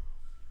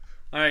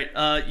 All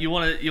right, you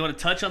want to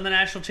touch on the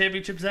national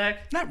championship,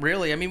 Zach? Not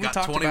really. I mean, we Got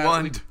talked 21.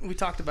 about it. We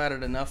talked about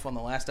it enough on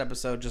the last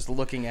episode. Just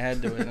looking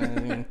ahead to it. I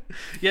mean,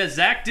 Yeah,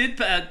 Zach did.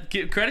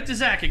 Give credit to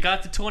Zach. It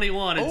got to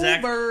 21, and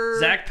Over.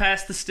 Zach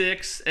passed the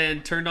sticks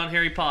and turned on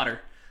Harry Potter.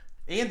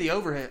 and the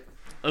overhit.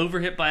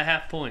 Overhit by a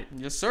half point.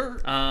 Yes, sir.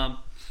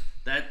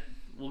 That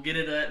we'll get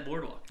into that at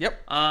Boardwalk.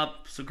 Yep.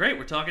 So great,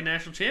 we're talking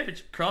national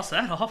championship. Cross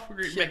that off. We're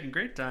making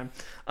great time.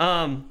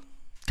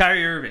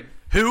 Kyrie Irving.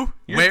 Who?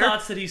 Your Where?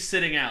 thoughts that he's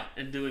sitting out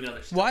and doing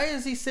other stuff? Why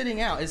is he sitting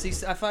out? Is he?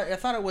 I thought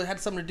it had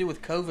something to do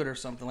with COVID or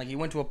something. Like he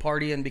went to a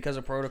party and because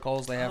of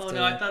protocols they have Oh to.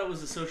 no, I thought it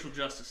was a social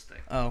justice thing.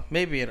 Oh,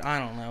 maybe it. I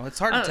don't know. It's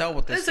hard to tell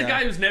with this This is a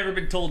guy who's never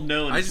been told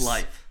no in his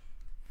life,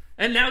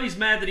 and now he's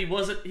mad that he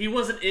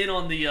wasn't in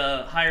on the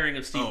hiring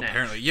of Steve Oh, Nash.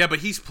 apparently. Yeah, but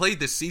he's played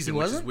this season,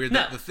 which is wasn't? weird.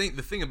 No. The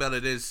thing about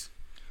it is,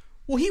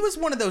 Well, he was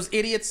one of those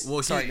idiots.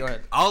 well, Sorry, go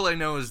ahead. all I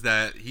know is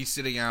that he's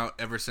sitting out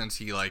ever since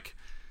he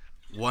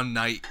one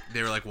night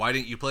they were like, "Why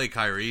didn't you play,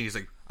 Kyrie?" And he's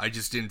like, "I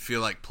just didn't feel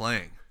like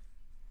playing."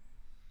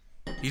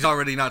 He's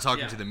already not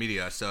talking to the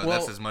media, so Well-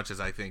 that's as much as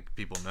I think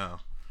people know.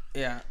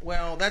 Yeah.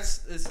 Well, that's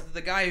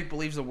the guy who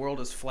believes the world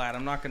is flat.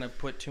 I'm not going to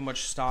put too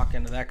much stock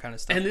into that kind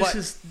of stuff. And this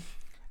is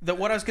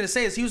What I was going to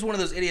say is he was one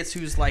of those idiots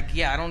who's like,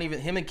 yeah, I don't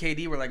even. Him and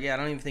KD were like, yeah, I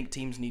don't even think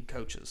teams need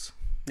coaches.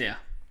 yeah.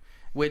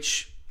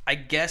 Which I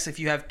guess if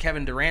you have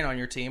Kevin Durant on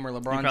your team or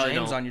LeBron probably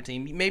James don't. on your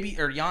team, maybe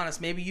or Giannis,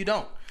 maybe you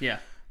don't. Yeah.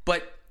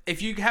 But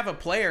if you have a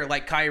player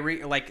like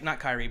Kyrie, like not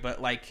Kyrie, but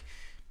like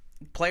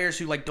players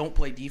who don't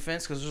play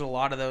defense, because there's a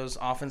lot of those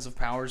offensive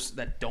powers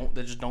that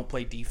just don't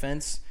play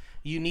defense.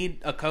 You need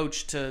a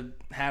coach to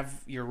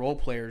have your role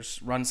players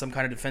run some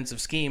kind of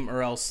defensive scheme,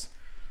 or else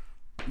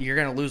you're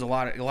going to lose a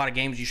lot of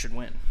games you should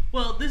win.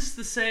 Well, this is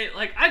the same.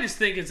 I just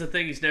think it's a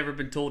thing he's never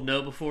been told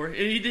no before. And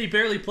he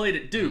barely played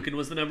at Duke and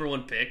was the number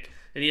one pick,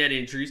 and he had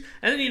injuries.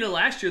 And then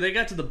last year they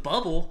got to the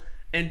bubble,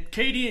 and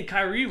KD and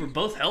Kyrie were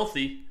both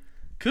healthy.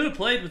 Could have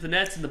played with the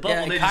Nets in the bubble.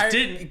 Yeah, They Kyrie- just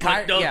didn't.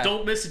 Kyrie- But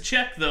don't miss a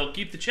check though.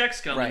 Keep the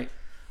checks coming.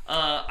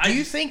 Right. Do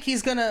you think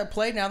he's going to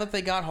play now that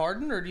they got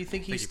Harden, or do you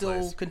think he still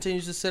plays.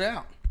 continues to sit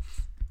out?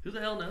 Who the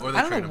hell knows? Or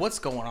I don't trade know him. what's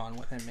going on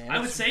with him, man. I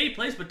would say he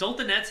plays, but don't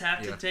the Nets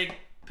have to Yeah. take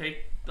pay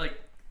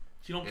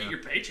you don't get your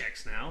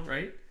paychecks now,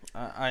 right?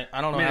 I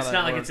don't know. I mean, how it's that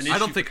not like works. it's an issue. I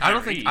don't think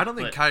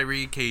but-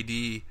 Kyrie,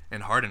 KD,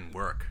 and Harden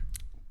work.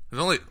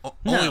 There's only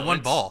No, one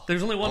ball.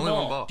 there's only one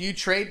ball. Do you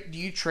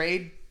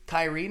trade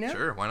Kyrie now?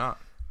 Sure, why not?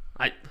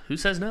 Who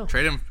says no?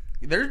 Trade him.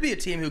 There'd be a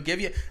team who give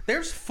you.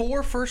 There's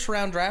 4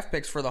 first-round draft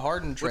picks for the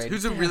Harden trade.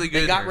 Who's a really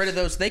good? They got rid of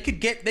those. They could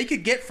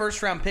get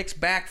first-round picks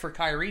back for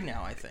Kyrie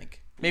now. I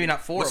think maybe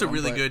not 4. What's of a them,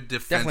 really but good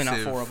defensive?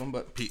 Definitely not 4 of them,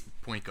 but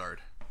point guard.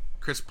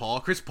 Chris Paul.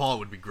 Chris Paul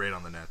would be great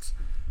on the Nets.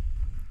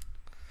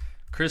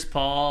 Chris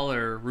Paul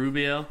or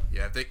Rubio?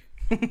 Yeah,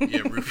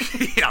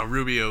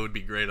 Rubio would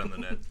be great on the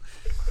Nets.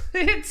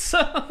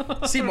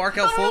 It's see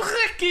Markel Fultz.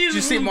 Did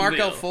you see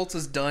Markel Rubio. Fultz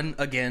is done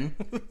again?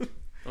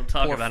 Don't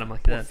talk Poor- about him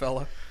like poor that.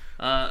 fella.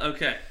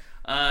 Okay.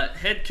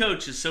 Head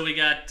coaches. So we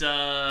got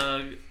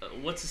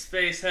what's his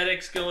face?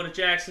 Headaches going to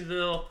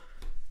Jacksonville.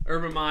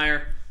 Urban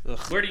Meyer. Ugh.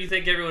 Where do you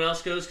think everyone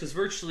else goes? Because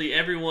virtually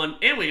everyone,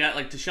 and we got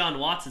Deshaun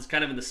Watson's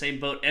kind of in the same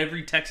boat.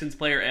 Every Texans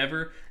player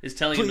ever is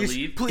telling him to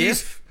leave.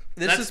 If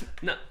That's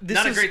not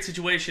a great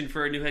situation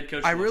for a new head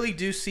coach. I really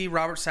do see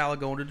Robert Saleh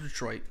going to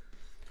Detroit.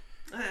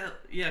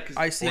 Yeah, because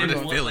I see Or him to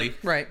going Philly.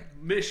 Right.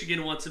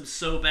 Michigan wants him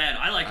so bad.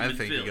 I like him I in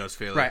think Philly. he goes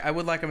Philly. Right. I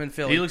would like him in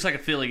Philly. He looks like a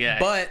Philly guy.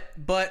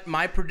 But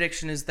my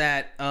prediction is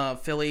that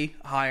Philly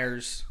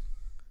hires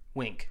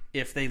Wink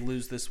if they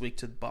lose this week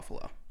to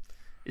Buffalo.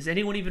 Is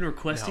anyone even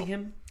requesting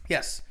him?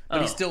 Yes,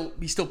 but he's Oh.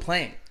 still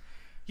playing.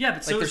 Yeah,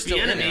 but so they're is still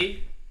in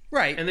enemy,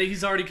 Right. and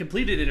he's already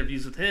completed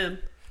interviews with him.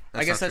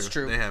 I guess not that's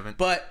true. They haven't.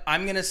 But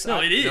I'm gonna say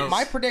No, it is.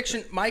 my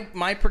prediction.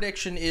 My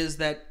prediction is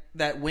that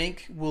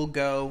Wink will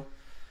go.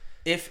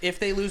 If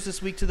they lose this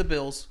week to the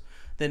Bills,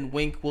 then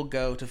Wink will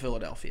go to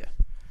Philadelphia.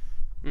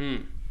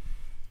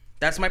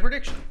 That's my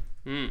prediction.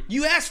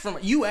 You asked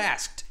You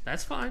asked.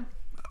 That's fine.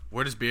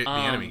 Where does the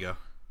enemy go?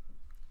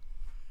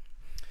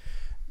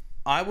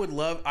 I would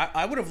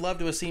have loved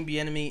to have seen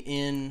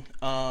Bieniemy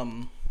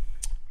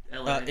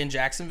LA. in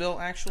Jacksonville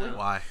actually.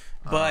 Why?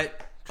 But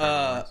Trevor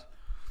Lawrence.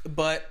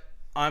 but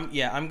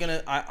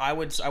I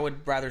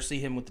would rather see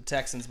him with the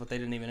Texans, but they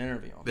didn't even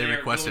interview him. They They're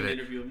requested going it,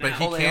 to interview him but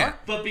now. he can't.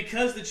 But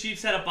because the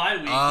Chiefs had a bye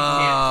week, he can't.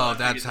 Oh, So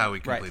that's how he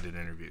Right. completed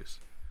interviews.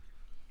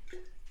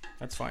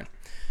 That's fine.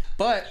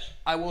 But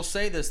I will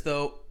say this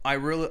though,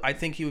 I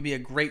think he would be a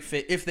great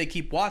fit if they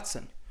keep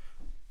Watson.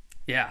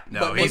 Yeah. No,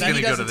 But he's then going to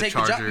he go to doesn't the take the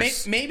job.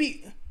 Chargers.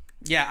 Maybe.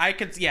 Yeah, I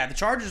could. Yeah, the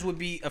Chargers would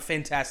be a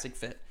fantastic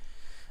fit.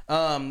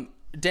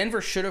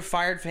 Denver should have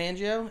fired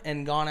Fangio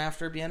and gone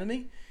after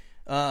Bieniemy.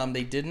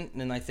 They didn't,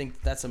 and I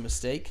think that's a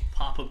mistake.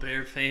 Papa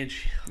Bear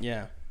Fangio.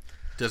 Yeah.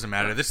 Doesn't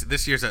matter.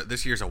 This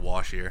year's a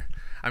wash year.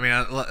 I mean,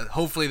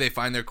 hopefully they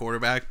find their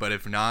quarterback, but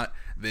if not,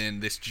 then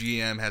this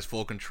GM has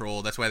full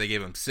control. That's why they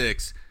gave him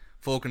 6.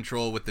 Full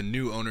control with the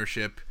new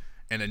ownership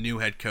and a new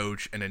head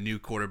coach and a new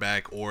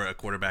quarterback or a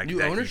quarterback New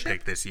that ownership? he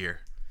picked this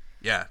year.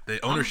 Yeah, the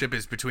ownership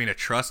is between a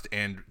trust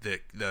and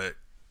the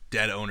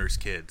dead owner's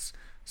kids.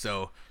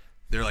 So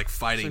they're like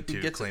fighting So who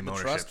to gets claim the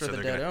ownership. trust or So the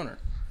they're dead gonna, owner?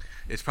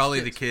 It's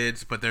probably Kids. the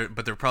kids, but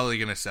they're probably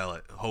gonna sell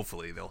it.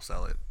 Hopefully they'll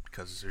sell it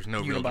because there's no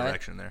You real gonna buy it?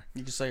 direction there.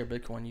 You just sell your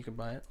Bitcoin, you can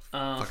buy it.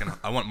 Fucking,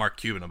 I want Mark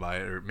Cuban to buy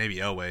it, or maybe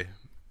Elway.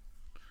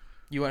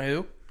 You want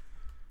who?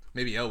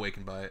 Maybe Elway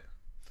can buy it.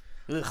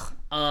 Ugh.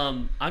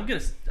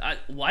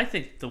 I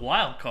think the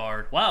wild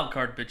card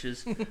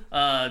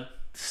bitches,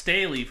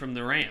 Staley from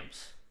the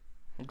Rams.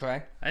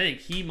 Okay. I think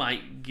he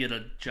might get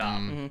a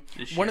job Mm-hmm.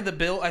 this year. One of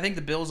the I think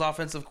the Bills'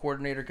 offensive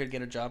coordinator could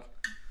get a job.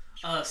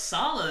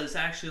 Saleh is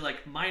actually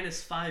like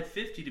minus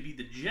 550 to be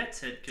the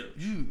Jets head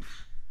coach.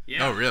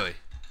 Yeah. Oh, really?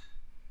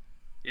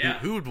 Yeah.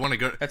 Who would want to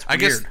go? That's I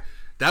guess weird.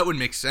 that would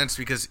make sense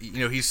because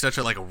he's such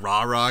a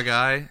rah-rah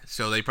guy,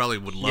 so they probably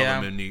would love Yeah.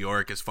 him in New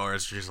York as far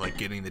as just like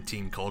getting the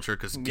team culture.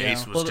 Because Yeah.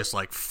 Gase was Well, just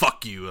like,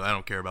 "Fuck you, I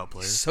don't care about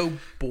players." So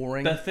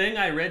boring. The thing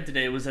I read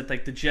today was that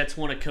like the Jets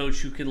want a coach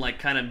who can like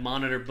kind of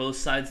monitor both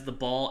sides of the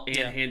ball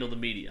and handle the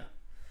media.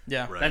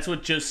 Yeah. Right. That's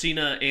what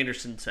Josina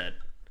Anderson said.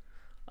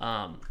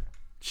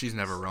 She's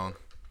never wrong.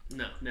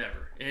 No,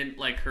 never. And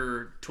like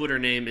her Twitter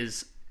name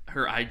is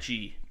her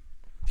IG.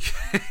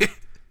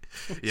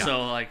 Yeah.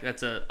 So like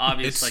that's a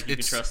obvious It's- like you can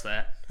it's- trust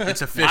that.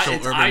 It's official.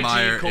 It's Urban IG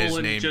Meyer is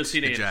colon named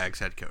Josina the Anderson. Jags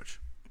head coach.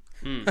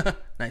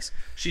 Nice.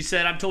 She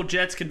said, I'm told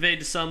Jets conveyed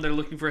to some they're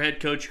looking for a head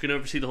coach who can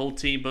oversee the whole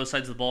team, both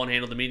sides of the ball, and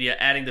handle the media,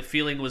 adding the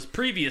feeling was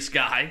previous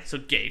guy, so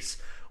Gase,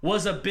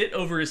 was a bit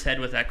over his head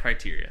with that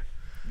criteria.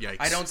 Yikes!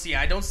 I don't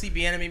see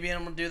Bieniemy being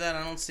able to do that.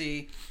 I don't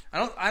see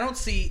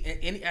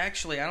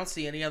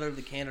any other of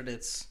the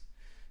candidates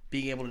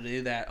being able to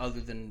do that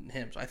other than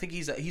him. So I think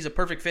he's a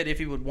perfect fit if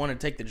he would want to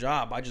take the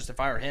job. If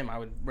I were him,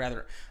 I'd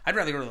rather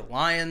go to the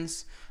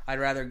Lions. I'd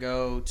rather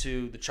go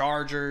to the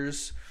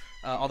Chargers.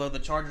 Although the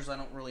Chargers, I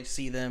don't really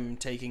see them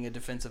taking a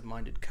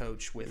defensive-minded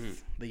coach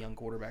with the young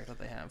quarterback that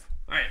they have.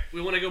 All right,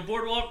 we want to go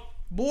Boardwalk?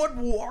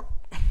 Boardwalk.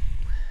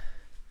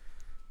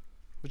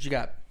 What you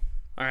got?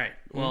 All right,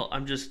 well,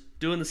 I'm just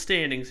doing the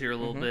standings here a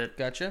little bit.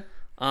 Gotcha.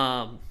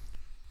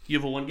 You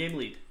have a one-game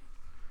lead.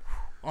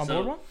 On So,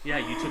 Boardwalk? yeah,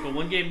 you took a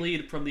one-game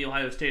lead from the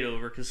Ohio State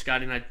over because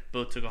Scotty and I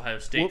both took Ohio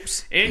State.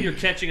 Whoops. And you're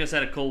catching us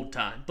at a cold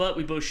time, but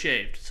we both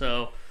shaved,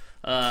 so...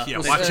 Yeah,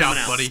 thanks watch for out,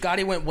 coming buddy.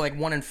 Scotty went like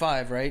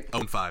 1-5, right?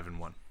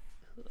 0-5-1.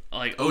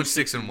 Like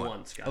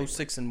 0-6-1. Scotty.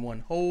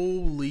 0-6-1.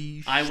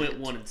 Holy shit. I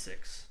went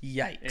 1-6.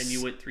 Yikes. And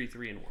you went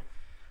 3-3-1.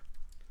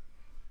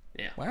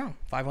 Yeah. Wow,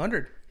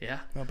 500. Yeah.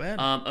 Not bad.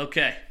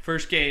 Okay.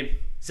 First game.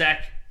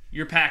 Zach,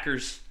 your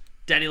Packers.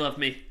 Daddy love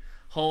me.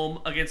 Home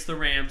against the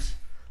Rams.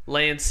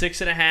 Laying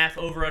 6.5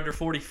 over under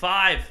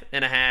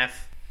 45.5.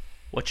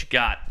 What you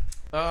got?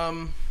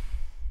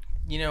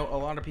 A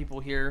lot of people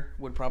here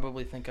would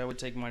probably think I would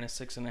take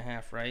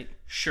 -6.5, right?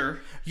 Sure.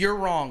 You're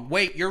wrong.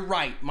 Wait, you're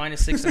right.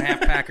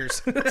 -6.5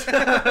 Packers.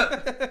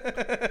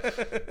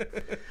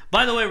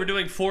 By the way, we're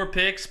doing 4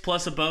 picks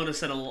plus a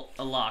bonus and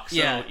a lock. So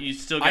Yeah. you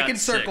still got I can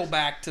circle 6.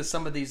 back to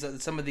some of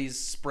these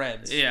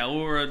spreads. Yeah,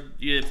 or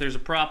if there's a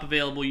prop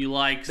available you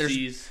like, There's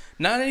these.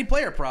 not any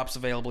player props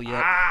available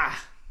yet.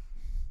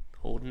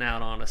 Holding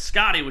out on us.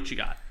 Scotty, what you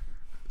got?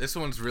 This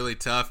one's really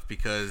tough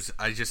because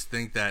I just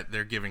think that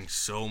they're giving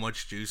so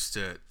much juice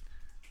to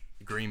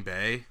Green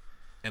Bay.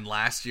 And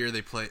last year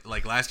they kept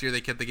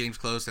the games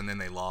close and then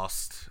they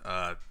lost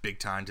big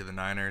time to the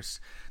Niners.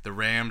 The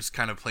Rams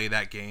kind of play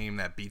that game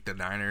that beat the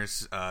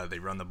Niners. They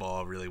run the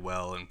ball really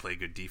well and play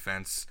good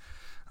defense.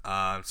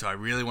 So I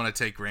really want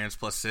to take Rams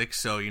 +6.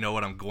 So you know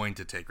what? I'm going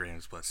to take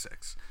Rams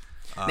 +6.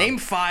 Name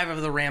 5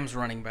 of the Rams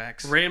running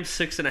backs. Rams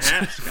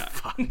 6.5, Scott.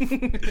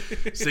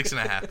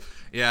 6.5.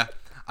 Yeah.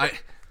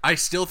 I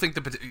still think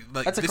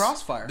That's a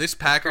crossfire. This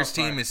Packers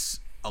Crossfire. team is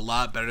a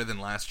lot better than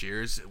last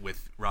year's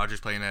with Rodgers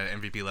playing at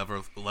MVP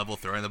level,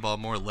 throwing the ball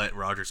more. Let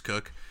Rodgers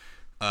cook.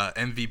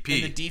 MVP.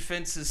 And the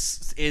defense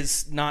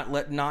is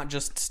not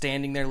just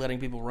standing there letting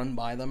people run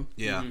by them.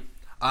 Yeah.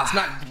 It's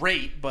not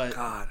great, but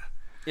God.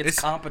 it's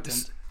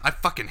competent. I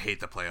fucking hate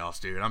the playoffs,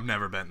 dude. I've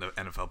never been in the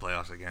NFL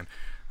playoffs again.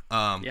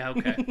 Yeah,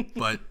 okay.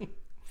 But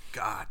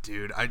God,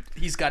 dude,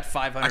 He's got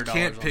 $500. I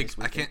can't on pick. this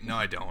I weekend. can't. No,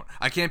 I don't.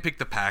 I can't pick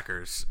the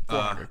Packers.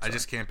 400, I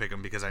just can't pick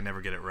them because I never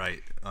get it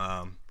right.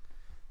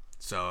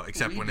 So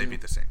except We when do. they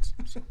beat the Saints.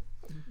 So.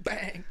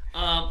 Bang.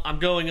 I'm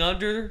going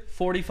under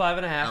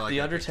 45.5. I like The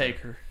that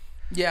Undertaker.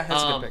 Yeah,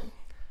 that's a good pick.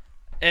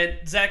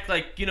 And Zach,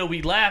 like,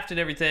 we laughed and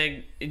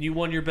everything, and you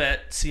won your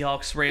bet.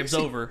 Seahawks Rams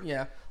over.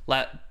 Yeah.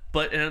 But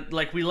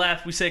like we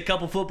laughed, we say a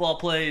couple football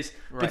plays,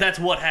 Right. but that's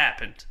what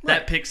happened. Right.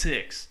 That pick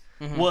six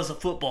was a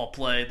football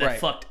play that Right.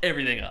 fucked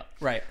everything up.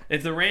 Right.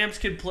 If the Rams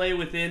can play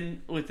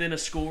within a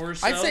score, or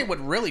so, I'd say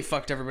what really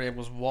fucked everybody up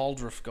was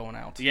Waldrop going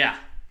out. yeah.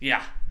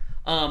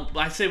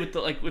 I say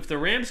if the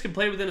Rams can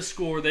play within a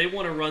score, they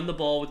want to run the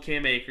ball with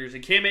Cam Akers,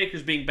 and Cam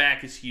Akers being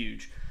back is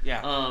huge.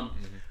 Yeah.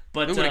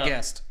 But Who would have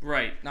guessed?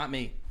 Right. Not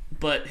me.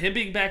 But him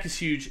being back is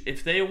huge.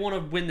 If they want to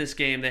win this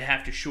game, they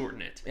have to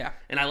shorten it. Yeah.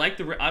 And I like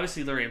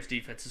obviously the Rams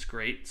defense is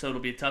great, so it'll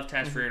be a tough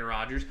task for Aaron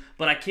Rodgers.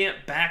 But I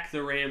can't back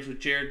the Rams with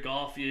Jared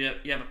Goff. You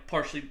have a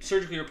partially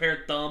surgically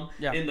repaired thumb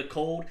in the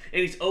cold,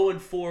 and he's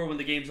 0-4 when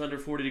the game's under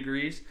 40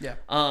 degrees. Yeah.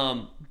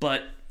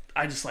 But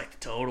I just like the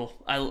total.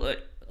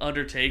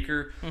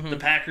 Undertaker. The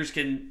Packers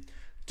can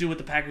do what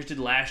the Packers did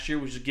last year,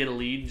 which is get a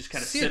lead and just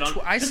kind of sit on.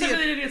 Just like they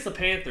did against the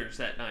Panthers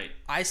that night.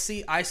 I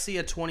see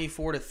a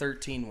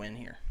 24-13 win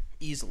here.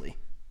 Easily.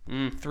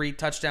 3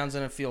 touchdowns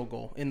and a field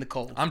goal in the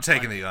cold. I'm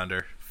taking the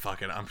under.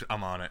 Fuck it.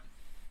 I'm on it.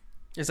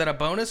 Is that a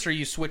bonus, or are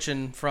you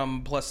switching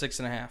from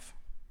 +6.5?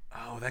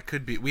 Oh, that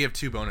could be. We have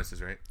 2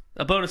 bonuses, right?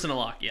 A bonus and a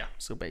lock, yeah.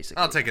 So basically.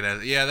 I'll take it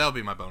as. Yeah, that'll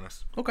be my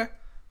bonus. Okay.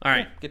 All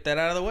right. Get that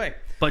out of the way.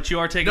 But you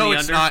are taking No, the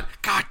it's under.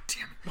 not. God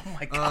damn it. Oh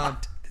my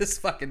god. This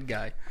fucking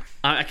guy.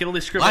 I can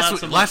only scribble out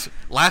some.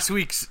 Last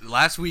week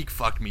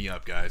fucked me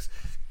up, guys.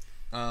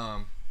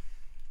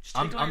 Just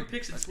take all your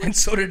picks and switch. And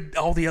so did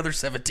all the other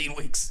 17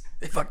 weeks.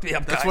 They fucked me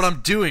up, guys. That's what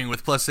I'm doing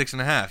with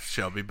 +6.5,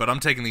 Shelby. But I'm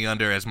taking the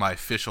under as my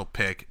official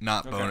pick,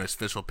 not bonus.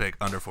 Official pick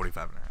under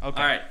 45.5. Okay. All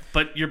right,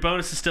 but your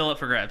bonus is still up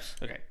for grabs.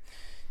 Okay.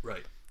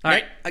 Right. All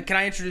right. Can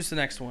I introduce the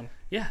next one?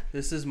 Yeah.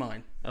 This is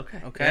mine.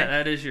 Okay. Okay.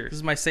 That is This yours.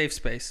 is my safe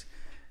space.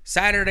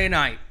 Saturday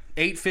night,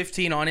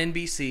 8:15 on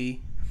NBC.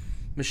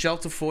 Michelle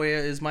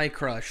Tafoya is my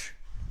crush.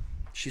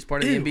 She's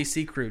part of the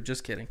NBC crew.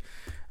 Just kidding.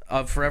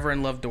 Forever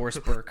in Love, Doris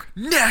Burke.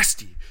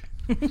 Nasty.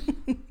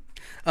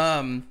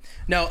 No,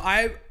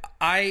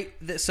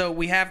 so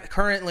we have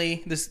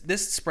currently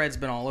this spread's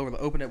been all over. The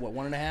open at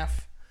 1.5,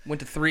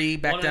 went to 3,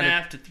 back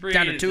 1.5 to 3,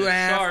 down to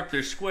 2.5. Sharp.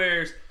 There's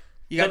squares.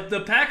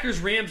 The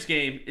Packers Rams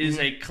game is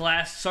a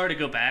class. Sorry to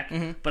go back,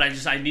 but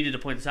I needed to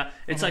point this out.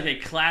 It's like a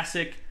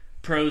classic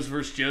pros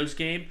versus Joes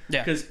game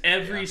because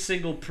every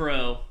single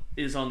pro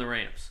is on the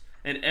Rams.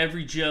 And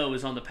every Joe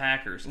is on the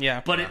Packers.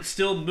 Yeah. But it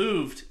still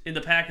moved in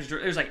the Packers.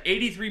 There's like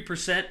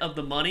 83% of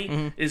the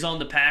money is on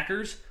the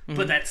Packers,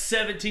 but that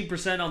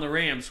 17% on the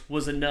Rams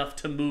was enough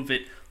to move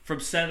it from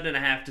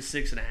 7.5 to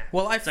 6.5.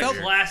 Well, I it's felt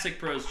like classic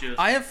pros Joe.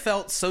 I have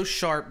felt so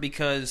sharp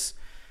because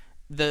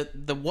the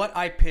what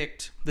I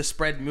picked, the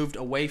spread moved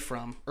away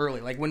from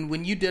early. Like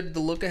when you did the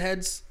look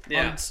aheads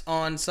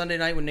on Sunday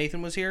night when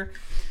Nathan was here,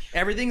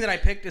 everything that I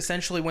picked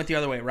essentially went the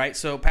other way, right?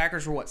 So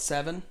Packers were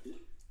 7?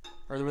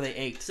 Or were they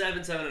 8?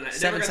 7.5.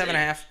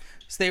 7.5.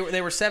 So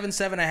they were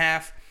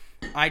 7.5.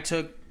 I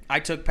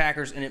took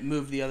Packers and it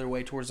moved the other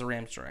way towards the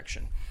Rams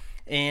direction.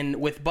 And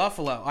with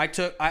Buffalo, I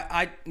took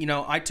the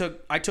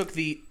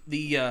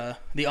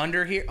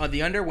under here,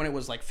 the under when it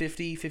was like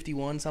 50,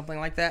 51, something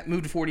like that.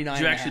 Moved to 49.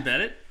 Did you actually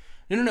bet it?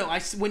 No.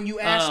 When you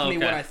asked me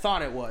what I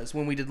thought it was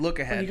when we did look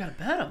ahead, Well, you gotta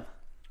bet them.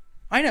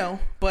 I know,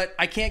 but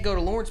I can't go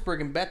to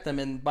Lawrenceburg and bet them.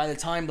 And by the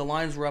time the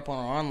lines were up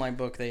on our online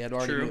book, they had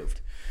already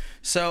moved.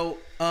 So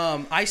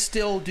I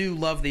still do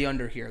love the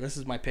under here. This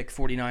is my pick,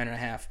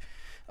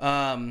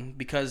 49.5,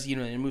 because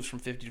it moves from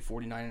 50 to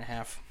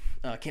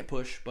 49.5. Can't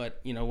push, but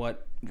you know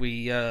what?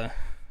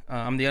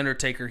 I'm the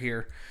Undertaker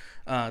here.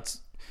 I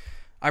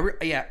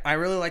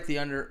really like the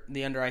under.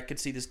 The under. I could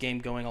see this game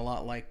going a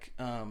lot like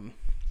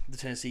the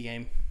Tennessee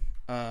game.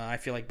 I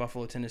feel like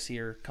Buffalo, Tennessee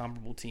are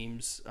comparable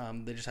teams.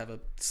 They just have a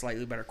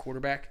slightly better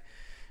quarterback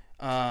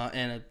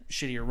and a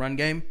shittier run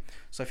game.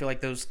 So I feel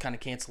like those kind of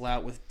cancel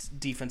out with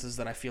defenses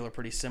that I feel are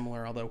pretty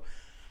similar. Although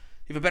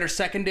you have a better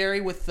secondary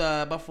with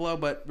Buffalo,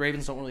 but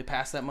Ravens don't really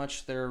pass that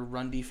much. Their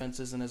run defense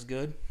isn't as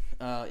good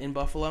in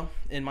Buffalo,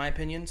 in my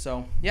opinion.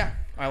 So yeah,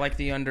 I like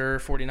the under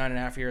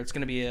 49.5 here. It's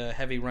going to be a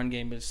heavy run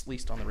game, at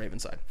least on the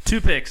Ravens side. 2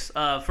 picks.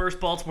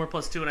 First, Baltimore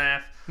plus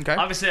 2.5. Okay.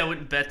 Obviously, I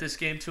wouldn't bet this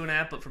game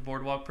 2.5, but for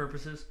Boardwalk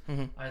purposes,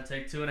 I'd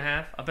take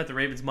 2.5. I bet the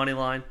Ravens money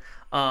line.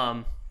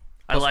 I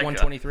Plus like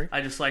 123. I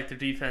just like their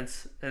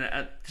defense, and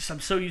I'm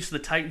so used to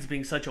the Titans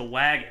being such a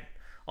wagon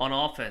on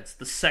offense,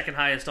 the second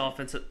highest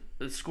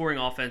scoring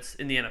offense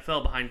in the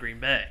NFL behind Green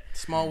Bay.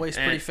 Small waist,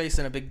 pretty face,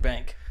 and a big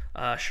bank.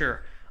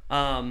 Sure.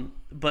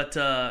 But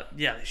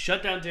they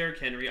shut down Derrick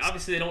Henry.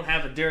 Obviously, they don't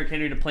have a Derrick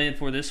Henry to plan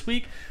for this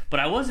week, but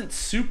I wasn't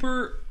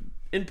super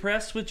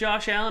impressed with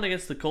Josh Allen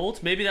against the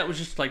Colts. Maybe that was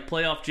just like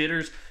playoff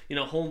jitters,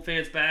 home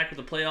fans back with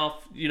the playoff,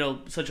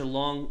 such a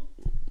long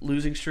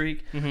losing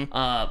streak.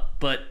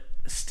 But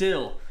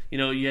still,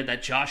 you had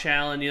that Josh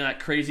Allen, that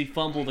crazy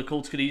fumble the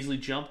Colts could easily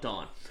jumped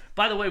on.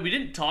 By the way, we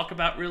didn't talk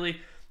about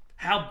really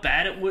how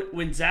bad it would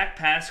when Zach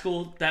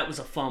Pascal, that was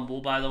a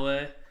fumble, by the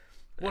way.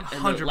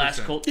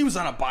 100%. He was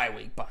on a bye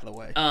week, by the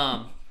way.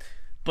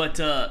 But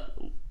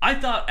I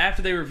thought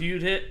after they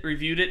reviewed it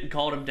and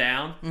called him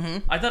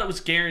down, I thought it was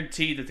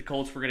guaranteed that the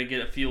Colts were going to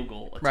get a field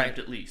goal attempt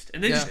at least,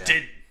 and they just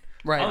didn't.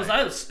 Right.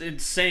 I was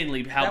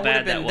insanely how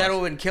bad that was. That would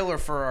have been killer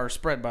for our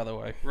spread, by the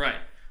way. Right.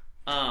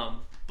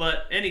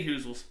 But any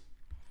hoozles.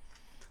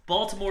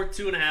 Baltimore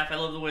 2.5. I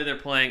love the way they're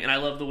playing, and I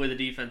love the way the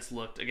defense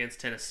looked against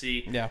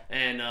Tennessee. Yeah.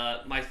 And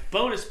my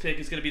bonus pick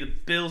is going to be the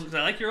Bills because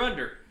I like your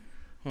under,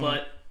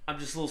 but I'm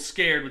just a little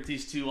scared with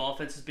these two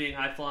offenses being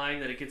high flying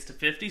that it gets to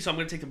 50. So I'm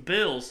going to take the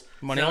Bills.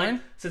 Money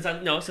line? Since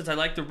I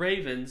like the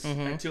Ravens at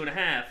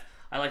 2.5,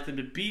 I like them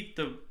to beat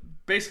the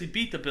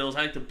Bills.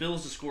 I like the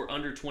Bills to score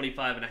under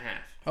 25.5.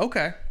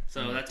 Okay.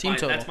 So that's Team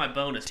total. That's my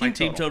bonus. Team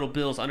Team total. total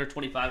Bills under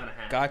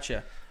 25.5.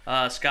 Gotcha.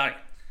 Scotty.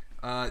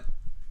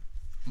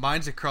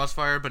 Mine's a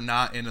crossfire, but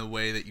not in a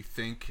way that you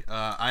think.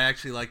 I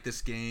actually like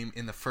this game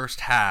in the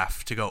first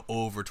half to go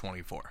over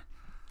 24.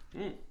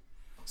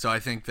 So I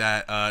think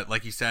that,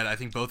 like you said, I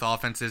think both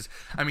offenses.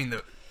 I mean,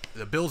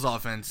 the Bills'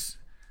 offense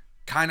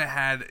kind of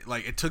had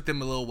it took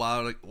them a little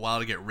while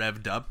to get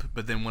revved up,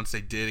 but then once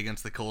they did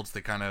against the Colts,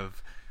 they kind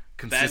of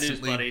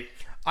consistently. Bad news,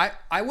 buddy.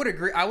 I would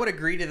agree. I would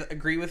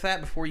agree with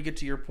that. Before you get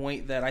to your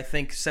point, that I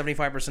think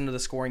 75% of the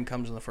scoring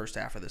comes in the first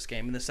half of this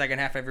game. In the second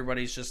half,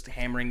 everybody's just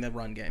hammering the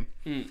run game.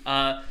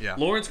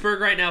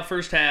 Lawrenceburg right now,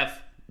 first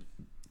half,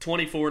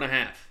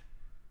 24.5.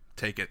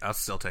 Take it. I'll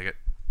still take it.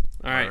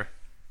 All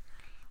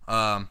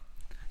right.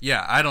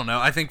 Yeah, I don't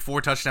know. I think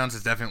 4 touchdowns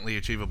is definitely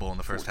achievable in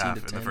the first half,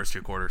 in the first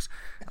 2 quarters.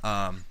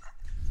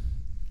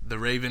 The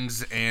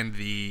Ravens and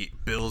the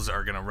Bills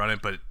are going to run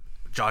it, but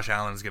Josh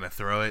Allen's going to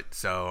throw it,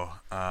 so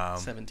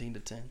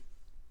 17-10.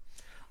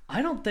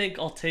 I don't think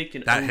I'll take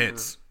an that over.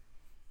 hits.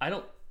 I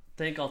don't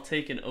think I'll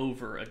take an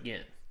over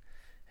again.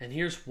 And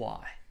here's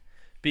why.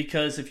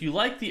 Because if you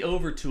like the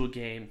over to a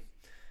game,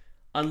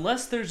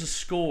 unless there's a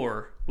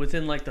score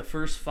within the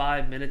first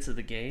 5 minutes of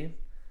the game,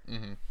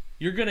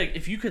 you're going to,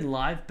 if you can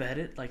live bet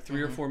it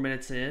 3 or 4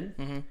 minutes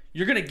in,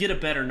 you're going to get a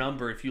better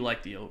number if you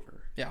like the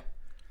over. Yeah.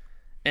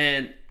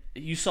 And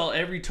you saw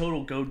every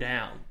total go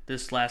down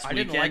this last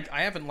weekend.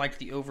 I haven't liked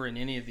the over in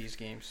any of these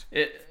games.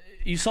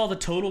 You saw the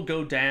total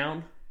go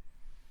down.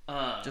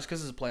 Just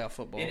because it's playoff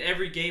football. In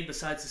every game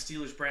besides the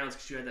Steelers-Browns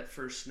because you had that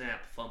first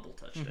snap fumble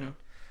touchdown.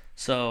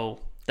 So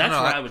that's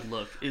where I would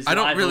look. I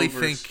don't really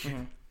think...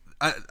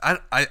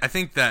 I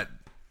think that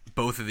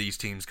both of these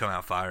teams come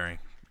out firing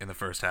in the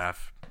first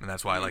half, and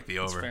that's why I like the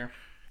over. That's fair.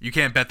 You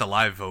can't bet the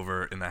live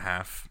over in the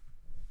half.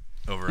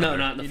 Over. No,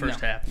 not in the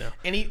first half, no.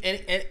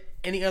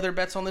 Any other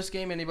bets on this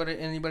game?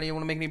 Anybody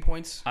want to make any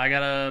points? I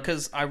gotta...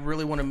 Because I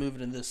really want to move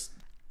it in this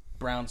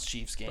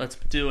Browns-Chiefs game. Let's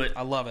do it.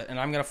 I love it. And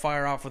I'm going to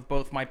fire off with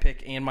both my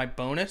pick and my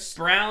bonus.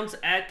 Browns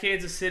at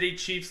Kansas City.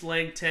 Chiefs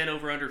laying 10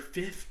 over under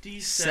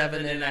 57.5.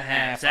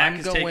 Zach I'm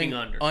is going taking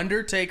under.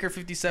 Undertaker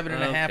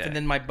 57.5, and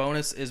then my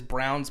bonus is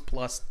Browns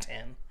plus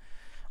 10.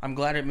 I'm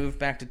glad it moved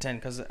back to 10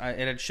 because it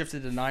had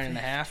shifted to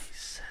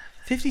 9.5.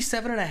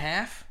 57.5?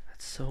 That's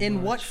so In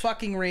much. what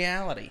fucking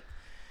reality?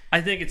 I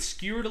think it's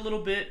skewed a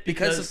little bit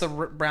because it's the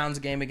Browns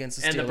game against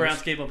the Steelers. And the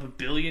Browns gave up 1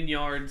 billion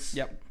yards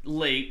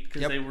late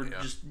because they were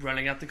just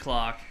running out the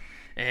clock.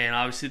 And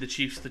obviously the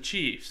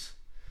Chiefs.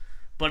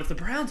 But if the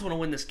Browns want to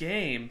win this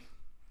game...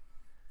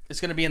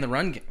 It's going to be in the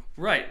run game.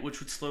 Right,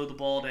 which would slow the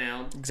ball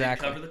down.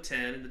 Exactly. And cover the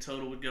 10, and the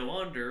total would go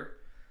under.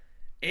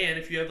 And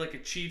if you have a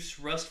Chiefs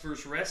rust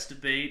versus rest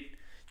debate,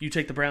 you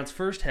take the Browns'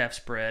 first half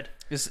spread.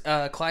 Is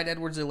Clyde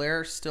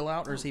Edwards-Helaire still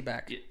out, or is he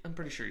back? Yeah, I'm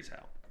pretty sure he's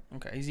out.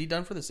 Okay. Is he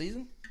done for the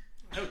season?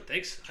 I would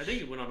think so. I think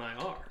he went on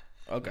IR.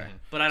 Okay.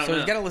 But I don't know. So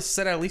he's got to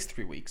set out at least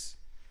 3 weeks.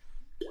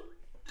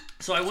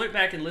 So I went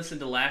back and listened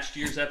to last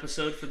year's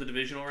episode for the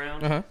divisional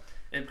round.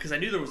 And because I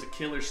knew there was a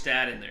killer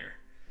stat in there.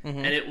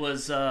 And it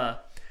was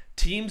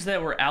teams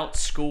that were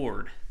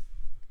outscored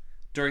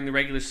during the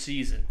regular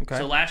season. Okay.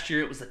 So last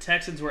year it was the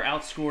Texans were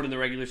outscored in the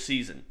regular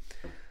season.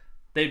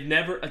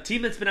 A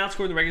team that's been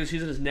outscored in the regular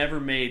season has never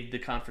made the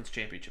conference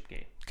championship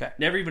game. Okay.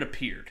 Never even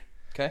appeared.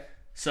 Okay.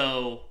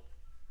 So...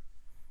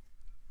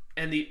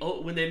 And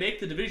when they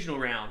make the divisional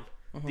round,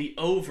 the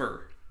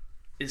over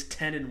is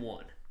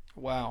 10-1.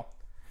 Wow.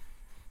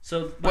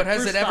 So, but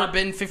has it ever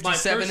been 57.5? My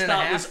first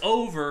thought was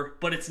over,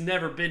 but it's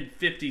never been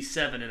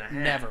 57.5.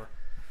 Never.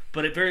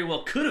 But it very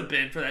well could have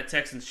been for that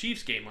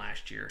Texans-Chiefs game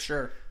last year.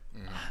 Sure.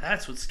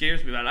 That's what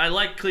scares me about it. I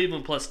like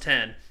Cleveland plus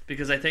 10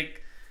 because I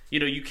think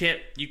you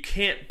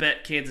can't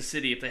bet Kansas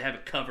City if they have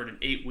it covered in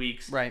 8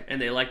 weeks, right?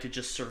 And they like to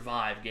just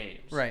survive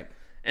games, right?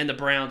 And the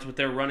Browns with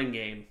their running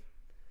game,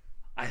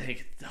 I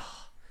think.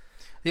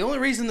 The only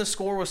reason the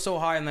score was so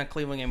high in that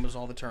Cleveland game was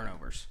all the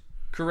turnovers.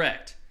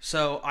 Correct.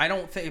 So I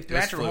don't think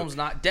Patrick Mahomes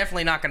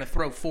definitely not going to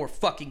throw 4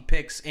 fucking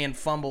picks and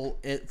fumble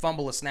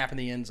a snap in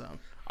the end zone.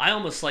 I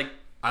almost like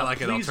an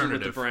alternative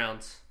with the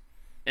Browns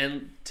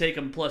and take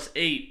them plus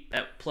 8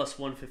 at plus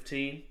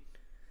 115.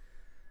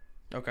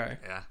 Okay.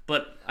 Yeah.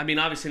 But I mean,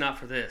 obviously not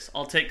for this.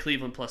 I'll take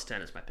Cleveland plus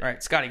 10 as my pick. All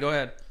right, Scotty, go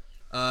ahead.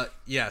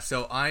 Yeah.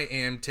 So I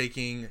am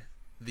taking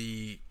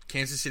the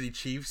Kansas City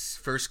Chiefs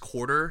first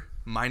quarter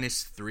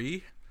minus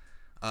 3.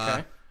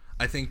 Okay.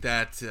 I think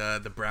that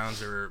the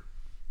Browns are.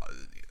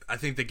 I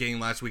think the game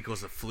last week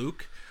was a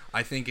fluke.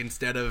 I think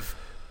instead of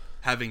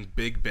having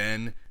Big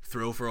Ben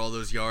throw for all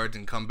those yards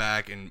and come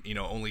back and,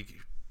 only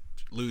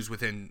lose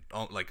within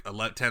like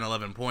 10,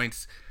 11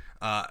 points,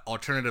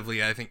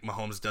 alternatively, I think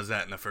Mahomes does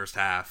that in the first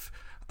half.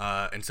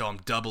 And so I'm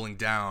doubling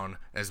down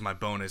as my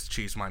bonus,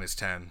 Chiefs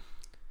 -10.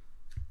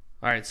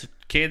 All right, so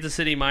Kansas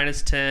City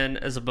 -10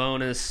 as a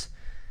bonus.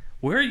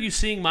 Where are you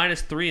seeing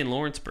 -3 in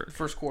Lawrenceburg?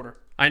 First quarter.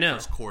 I know.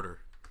 First quarter.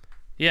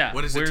 Yeah.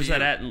 What is it where's to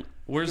that you? at?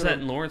 Where's that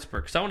in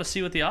Lawrenceburg? Because I want to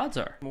see what the odds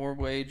are. More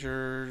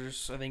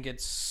wagers. I think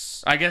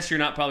it's. I guess you're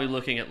not probably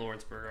looking at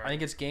Lawrenceburg, right? I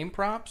think it's game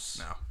props.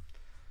 No.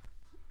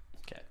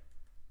 Okay.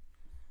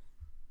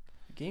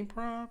 Game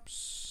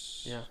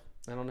props. Yeah,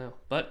 I don't know,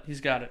 but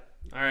he's got it.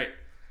 All right.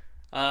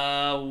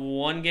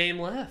 One game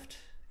left,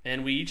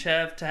 and we each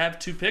have to have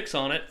 2 picks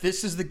on it.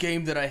 This is the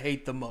game that I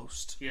hate the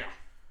most. Yeah.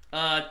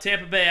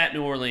 Tampa Bay at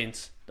New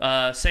Orleans.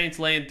 Saints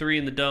laying 3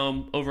 in the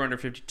Dome, over under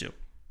 52.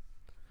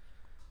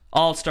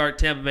 I'll start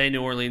Tampa Bay,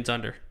 New Orleans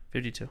under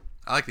 52.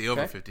 I like the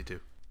over Okay.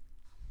 52.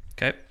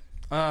 Okay.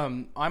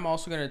 I'm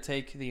also going to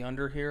take the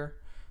under here.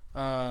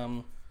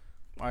 I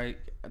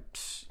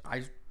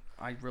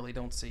really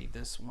don't see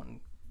this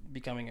one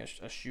becoming a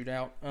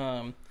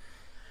shootout.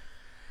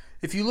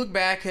 If you look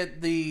back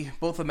at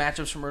both the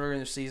matchups from earlier in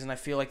the season, I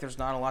feel like there's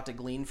not a lot to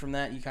glean from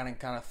that. You kind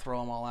of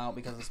throw them all out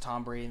because it's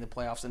Tom Brady in the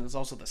playoffs, and it's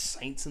also the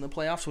Saints in the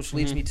playoffs, which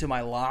leads me to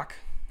my lock.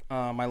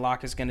 My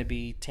lock is going to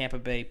be Tampa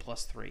Bay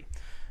 +3.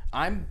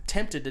 I'm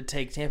tempted to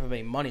take Tampa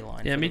Bay money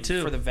line. Yeah, me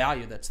too. For the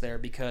value that's there,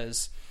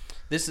 because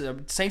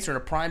Saints are in a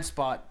prime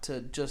spot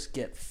to just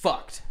get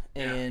fucked,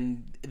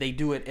 and they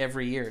do it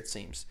every year, it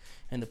seems,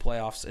 in the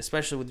playoffs,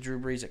 especially with Drew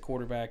Brees at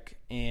quarterback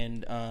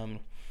and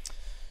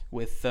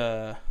with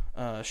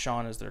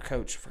Sean as their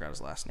coach. I forgot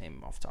his last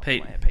name off the top of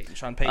my head. Peyton.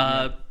 Sean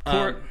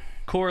Payton.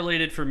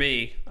 Correlated for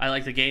me, I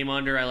like the game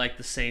under. I like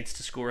the Saints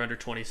to score under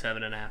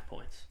 27.5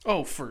 points.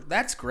 Oh,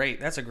 that's great.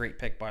 That's a great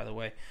pick, by the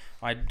way.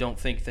 I don't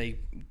think they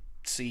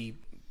see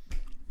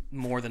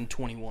more than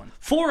 21.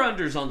 4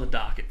 unders on the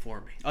docket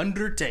for me.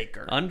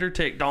 Undertaker.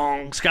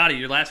 Dong. Scotty,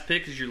 your last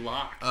pick is your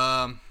lock.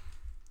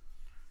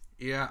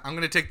 Yeah, I'm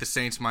gonna take the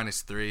Saints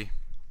 -3.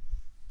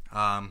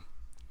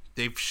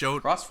 They've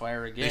showed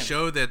Crossfire again. They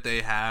show that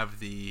they have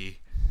the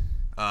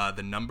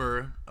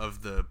number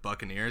of the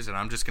Buccaneers, and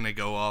I'm just gonna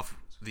go off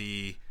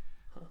the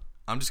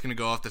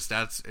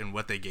stats and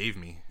what they gave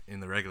me in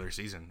the regular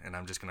season, and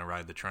I'm just gonna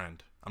ride the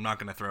trend. I'm not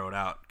gonna throw it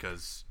out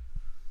because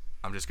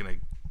I'm just gonna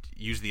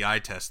use the eye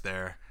test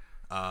there.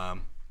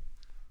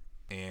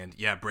 And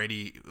yeah,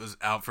 Brady was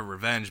out for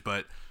revenge,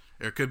 but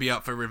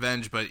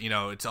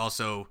it's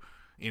also,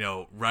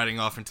 riding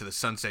off into the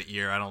sunset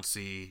year. I don't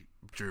see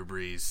Drew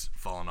Brees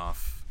falling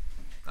off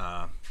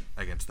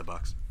against the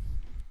Bucs.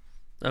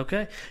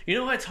 Okay. You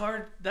know why it's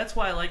hard? That's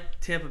why I like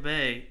Tampa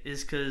Bay,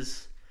 is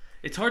because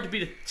it's hard to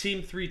beat a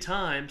team 3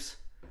 times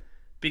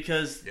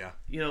because,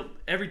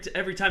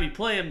 every time you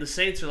play them, the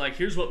Saints are like,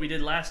 here's what we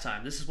did last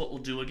time. This is what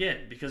we'll do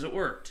again because it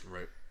worked.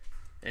 Right.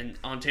 And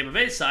on Tampa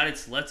Bay's side,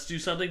 it's let's do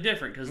something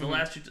different because the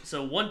last 2...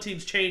 So one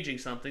team's changing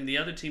something, the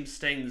other team's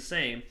staying the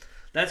same.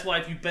 That's why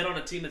if you bet on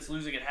a team that's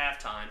losing at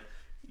halftime,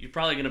 you're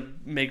probably going to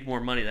make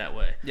more money that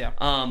way. Yeah.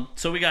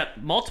 So we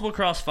got multiple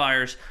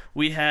crossfires.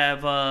 We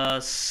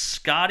have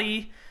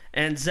Scotty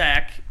and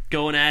Zach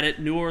going at it.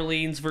 New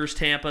Orleans versus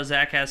Tampa.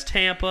 Zach has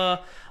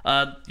Tampa.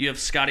 You have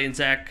Scotty and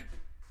Zach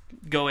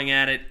going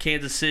at it.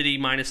 Kansas City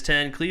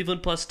 -10.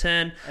 Cleveland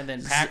 +10. And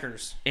then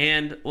Packers.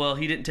 And,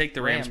 he didn't take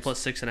the Rams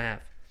 +6.5.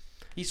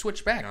 He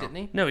switched back, didn't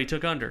he? No, he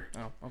took under.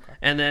 Oh, okay.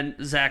 And then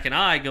Zach and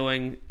I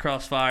going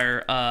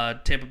crossfire,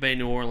 Tampa Bay,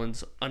 New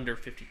Orleans, under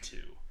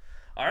 52.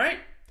 All right.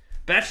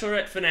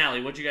 Bachelorette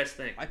finale. What'd you guys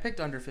think? I picked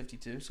under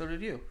 52. So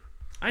did you.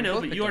 I know,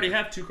 but you already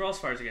have 2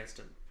 crossfires against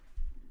him.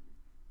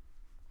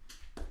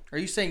 Are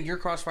you saying you're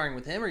crossfiring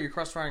with him or you're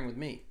crossfiring with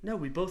me? No,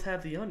 we both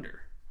have the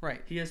under.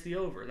 Right. He has the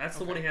over. That's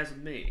the one he has with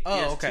me. Oh,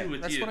 he has okay. 2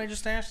 with That's you. what I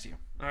just asked you.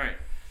 All right.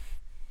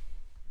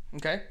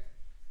 Okay.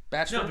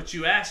 Bachelor. No, but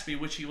you asked me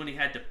which one he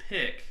had to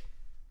pick.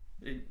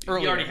 Earlier,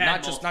 he already had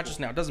not multiple. just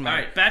now. It doesn't All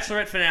matter. right,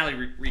 Bachelorette finale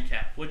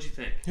recap. What'd you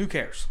think? Who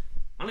cares?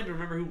 I don't even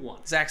remember who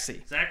won. Zach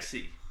C. Zach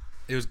C.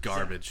 It was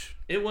garbage.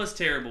 It was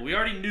terrible. We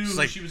already knew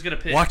who she was going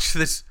to pick. Watch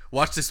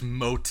this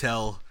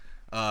motel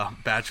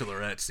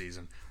Bachelorette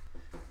season.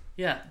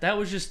 Yeah, that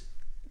was just...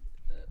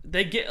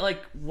 They get,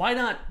 why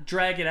not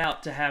drag it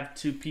out to have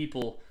 2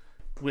 people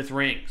with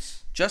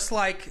rings? Just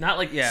like...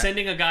 Not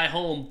sending a guy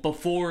home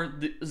before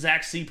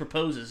Zach C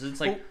proposes. It's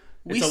like...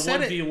 It's a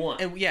 1v1.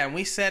 And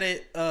we said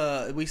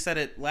it. We said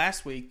it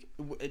last week.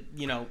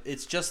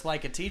 It's just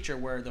like a teacher,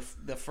 where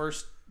the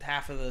first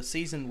half of the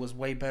season was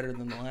way better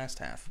than the last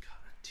half. God,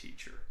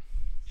 teacher.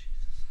 Jesus.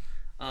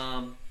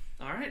 All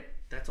right,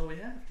 that's all we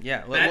have.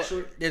 Yeah,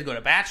 Bachelor. Let's go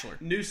to Bachelor.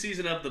 New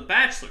season of The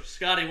Bachelor.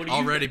 Scotty, what do you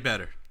Already think?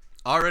 better.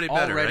 Already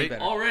better, right?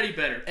 Already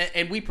better.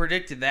 And we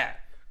predicted that.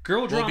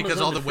 Girl drama. Well,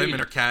 because all the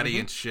women are catty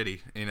and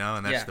shitty, and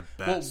that's the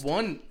best.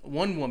 Well,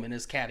 one woman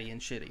is catty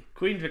and shitty.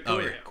 Queen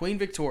Victoria. Oh, yeah. Queen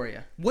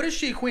Victoria. What is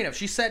she a queen of?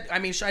 She said.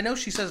 I know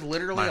she says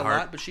literally My a heart.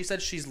 lot, but she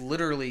said she's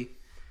literally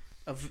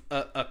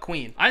a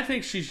queen. I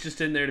think she's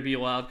just in there to be a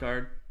wild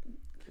card.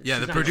 Yeah,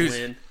 She's the not gonna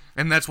producer, win.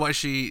 and that's why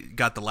she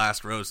got the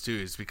last rose too,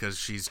 is because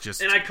she's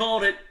just. And I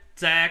called it,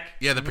 Zach.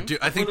 Yeah,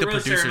 I think the the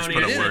rose producers ceremony,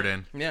 put I a did. word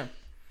in. Yeah.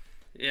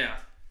 Yeah.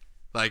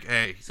 Like,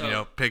 hey,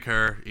 So- pick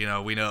her.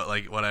 We know,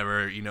 like,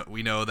 whatever.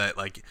 We know that,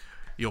 like,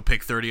 you'll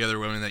pick 30 other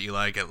women that you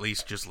like. At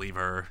least just leave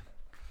her.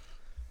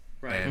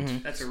 Right.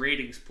 And That's a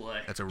ratings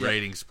play. that's a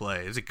ratings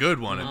play. It's a good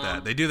one at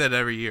that. They do that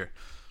every year.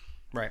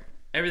 Right.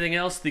 Everything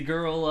else, the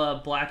girl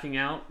blacking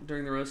out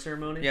during the rose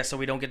ceremony. Yeah, so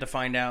we don't get to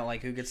find out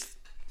like who gets,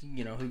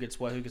 who gets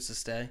what, who gets to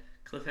stay.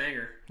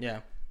 Cliffhanger. Yeah.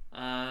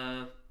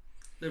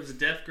 There was a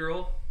deaf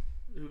girl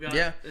who got.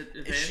 Yeah.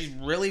 advanced. She's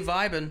really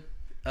vibing.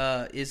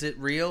 Is it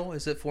real?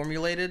 Is it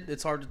formulated?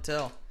 It's hard to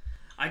tell.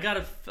 I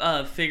gotta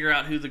figure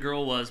out who the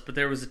girl was, but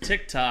there was a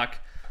TikTok.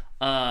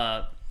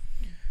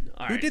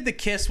 All Who right. did the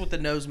kiss with the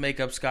nose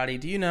makeup, Scotty?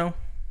 Do you know?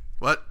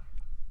 What?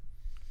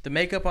 The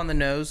makeup on the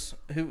nose.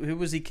 Who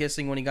was he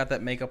kissing when he got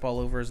that makeup all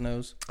over his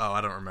nose? Oh, I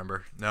don't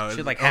remember. No, She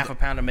had like half a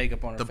pound of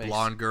makeup on her the face.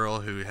 blonde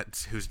girl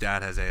whose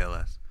dad has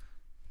ALS.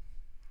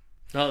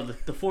 Oh,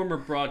 the former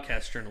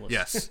broadcast journalist.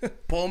 Yes.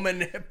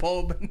 Pullman.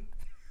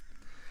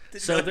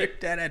 So Their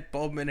dad had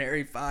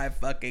pulmonary 5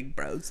 fucking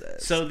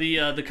process. So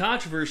the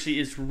controversy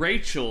is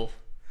Rachel.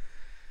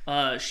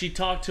 She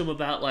talked to him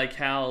about like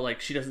how like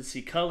she doesn't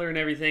see color and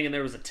everything, and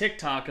there was a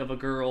TikTok of a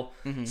girl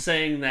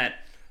saying that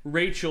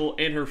Rachel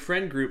and her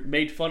friend group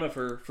made fun of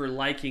her for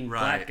liking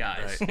black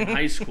guys in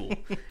high school,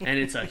 and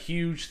it's a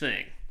huge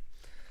thing.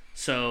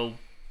 So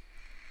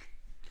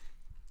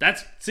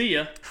that's see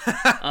ya.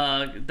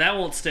 That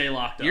won't stay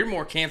locked up. You're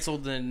more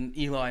canceled than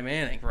Eli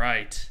Manning.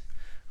 right.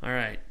 All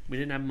right, we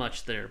didn't have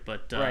much there,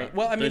 but Right.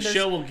 Well, I mean, the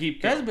show will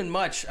keep There going. hasn't been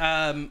much.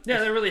 Yeah,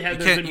 there really has.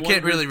 You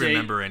can't really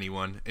remember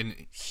anyone.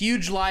 And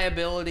Huge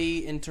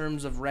liability in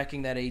terms of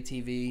wrecking that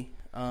ATV.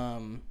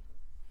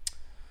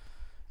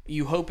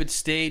 You hope it's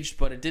staged,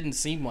 but it didn't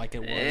seem like it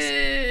was.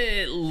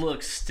 It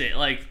looks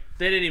like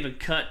they didn't even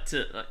cut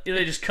to.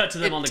 They just cut to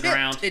them on the tipped.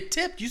 ground. It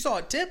tipped. You saw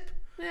it tip?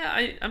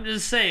 Yeah, I'm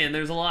just saying.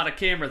 There's a lot of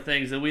camera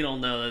things that we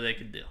don't know that they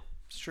could do.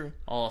 It's true.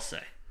 All I'll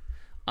say.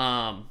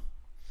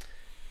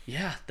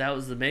 Yeah, that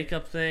was the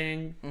makeup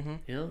thing.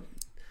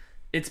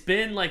 It's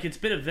been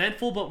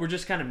eventful, but we're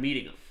just kind of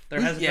meeting them. There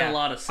hasn't been a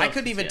lot of I substance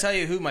couldn't even yet. tell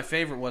you who my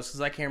favorite was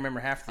because I can't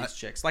remember half these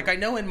chicks. Like I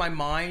know in my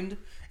mind,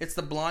 it's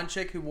the blonde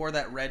chick who wore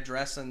that red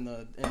dress in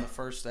the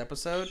first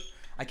episode.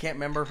 I can't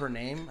remember her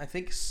name. I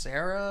think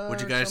Sarah.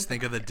 what'd you guys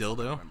think of the I dildo?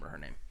 don't remember her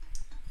name.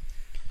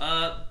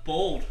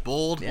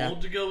 Bold. Yeah.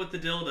 Bold to go with the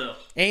dildo.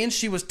 And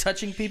she was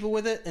touching people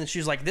with it, and she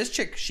was like, "This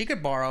chick, she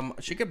could borrow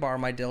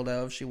my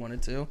dildo if she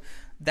wanted to."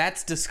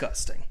 That's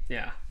disgusting.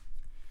 Yeah.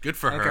 Good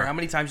for I don't her. care how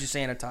many times you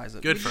sanitize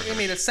it. Good for I her.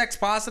 mean, it's sex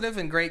positive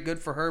and great, good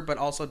for her, but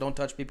also don't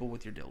touch people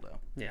with your dildo.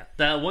 Yeah.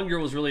 That one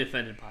girl was really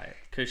offended by it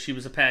because she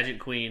was a pageant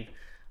queen,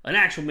 an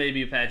actual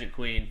maybe a pageant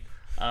queen.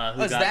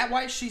 Is that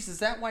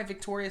why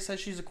Victoria says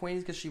she's a queen?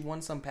 Because she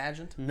won some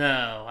pageant?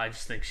 No, I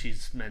just think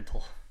she's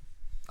mental.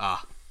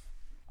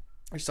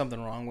 There's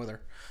something wrong with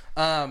her.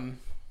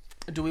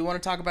 Do we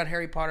want to talk about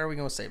Harry Potter? Or are we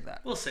going to save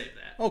that? We'll save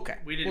that. Okay.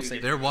 We didn't We'll even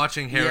save get They're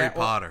watching Harry Yeah,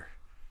 well- Potter.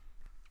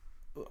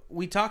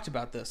 We talked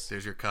about this.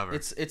 There's your cover.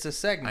 It's a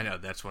segment. I know,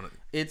 that's one.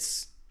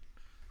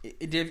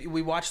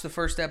 We watched the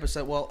first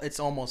episode. Well, it's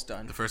almost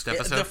done. The first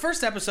episode? The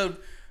first episode.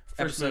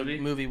 First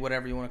movie?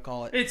 whatever you want to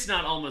call it. It's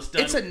not almost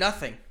done. It's a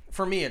nothing.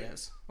 For me, it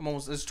is.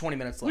 There's 20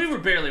 minutes left. We were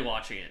barely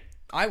watching it.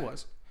 I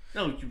was.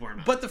 No, you were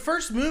not. But the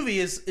first movie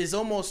is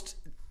almost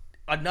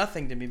a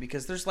nothing to me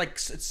because there's like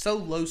it's so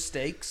low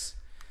stakes.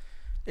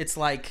 It's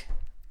like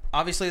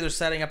obviously they're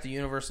setting up the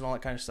universe and all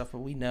that kind of stuff, but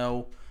we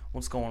know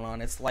what's going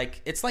on. It's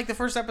like the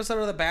first episode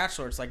of The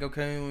Bachelor. It's like,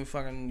 okay, we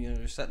fucking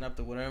you're setting up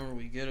the whatever,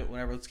 we get it,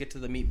 whatever. Let's get to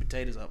the meat and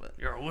potatoes of it.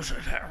 You're a wizard,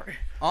 Harry.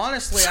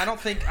 Honestly, I don't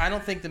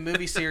think the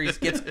movie series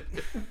gets.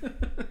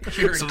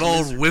 It's an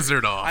old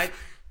wizard off.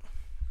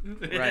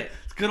 Right.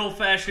 It's good old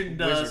fashioned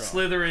Wizard off.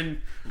 Slytherin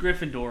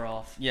Gryffindor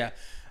off. Yeah.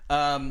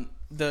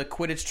 The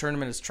Quidditch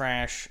tournament is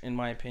trash, in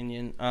my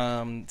opinion.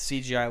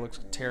 CGI looks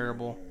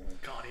terrible.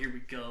 God, here we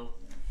go.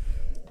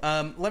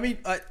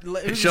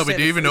 Shelby,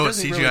 do you even know what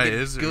CGI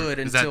is? Good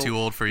Is that too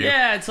old for you?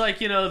 Yeah, it's like,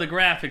 the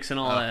graphics and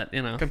all that,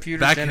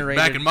 Computer Back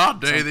generated. in my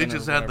day, they something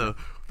just or had whatever.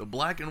 the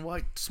black and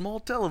white small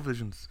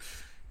televisions.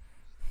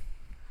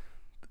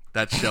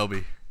 That's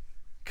Shelby,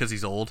 because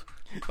he's old.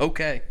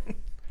 Okay.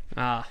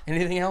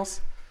 Anything else?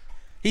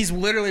 He's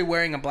literally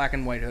wearing a black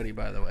and white hoodie,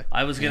 by the way.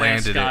 I was going to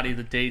ask Landed it. Scotty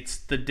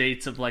the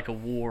dates of like a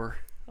war.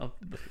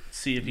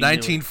 See if he knew it,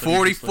 but he just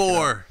looked it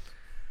 1944.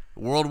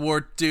 World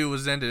War II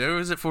was ended. Or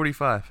was it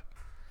 45?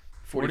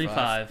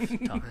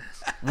 45. Thomas.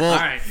 Well, All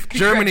right.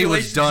 Germany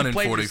was Congratulations, done you in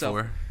played 44.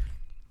 yourself.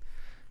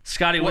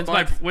 Scotty,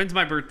 What when's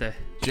my birthday?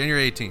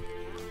 January 18th.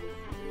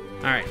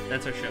 All right,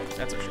 that's our show.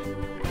 That's our show.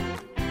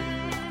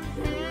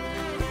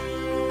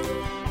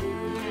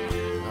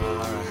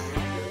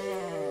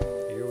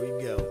 Here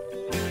we go.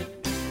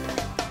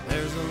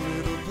 There's a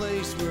little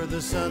place where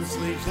the sun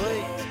sleeps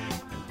late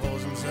and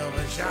pours himself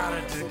a shot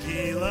of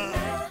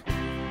tequila.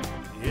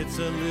 It's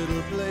a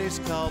little place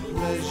called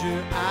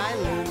Pleasure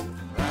Island.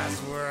 Right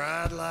That's where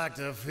I'd like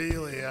to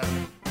feel ya.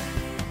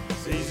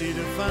 It's easy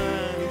to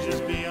find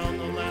just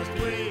beyond the last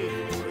wave,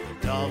 where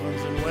the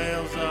dolphins and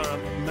whales are up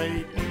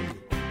mating.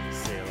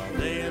 Sail all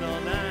day and all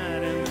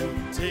night and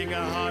then take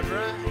a hard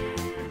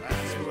ride.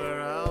 That's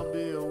where I'll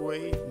be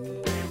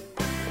awaiting.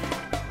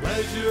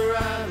 Pleasure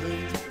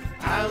Island,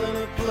 island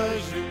of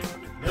pleasure.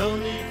 No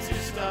need to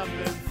stop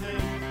and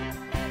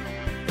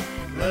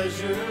think.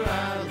 Pleasure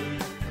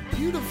Island, a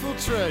beautiful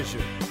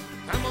treasure.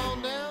 Come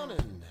on down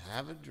and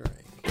have a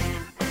drink.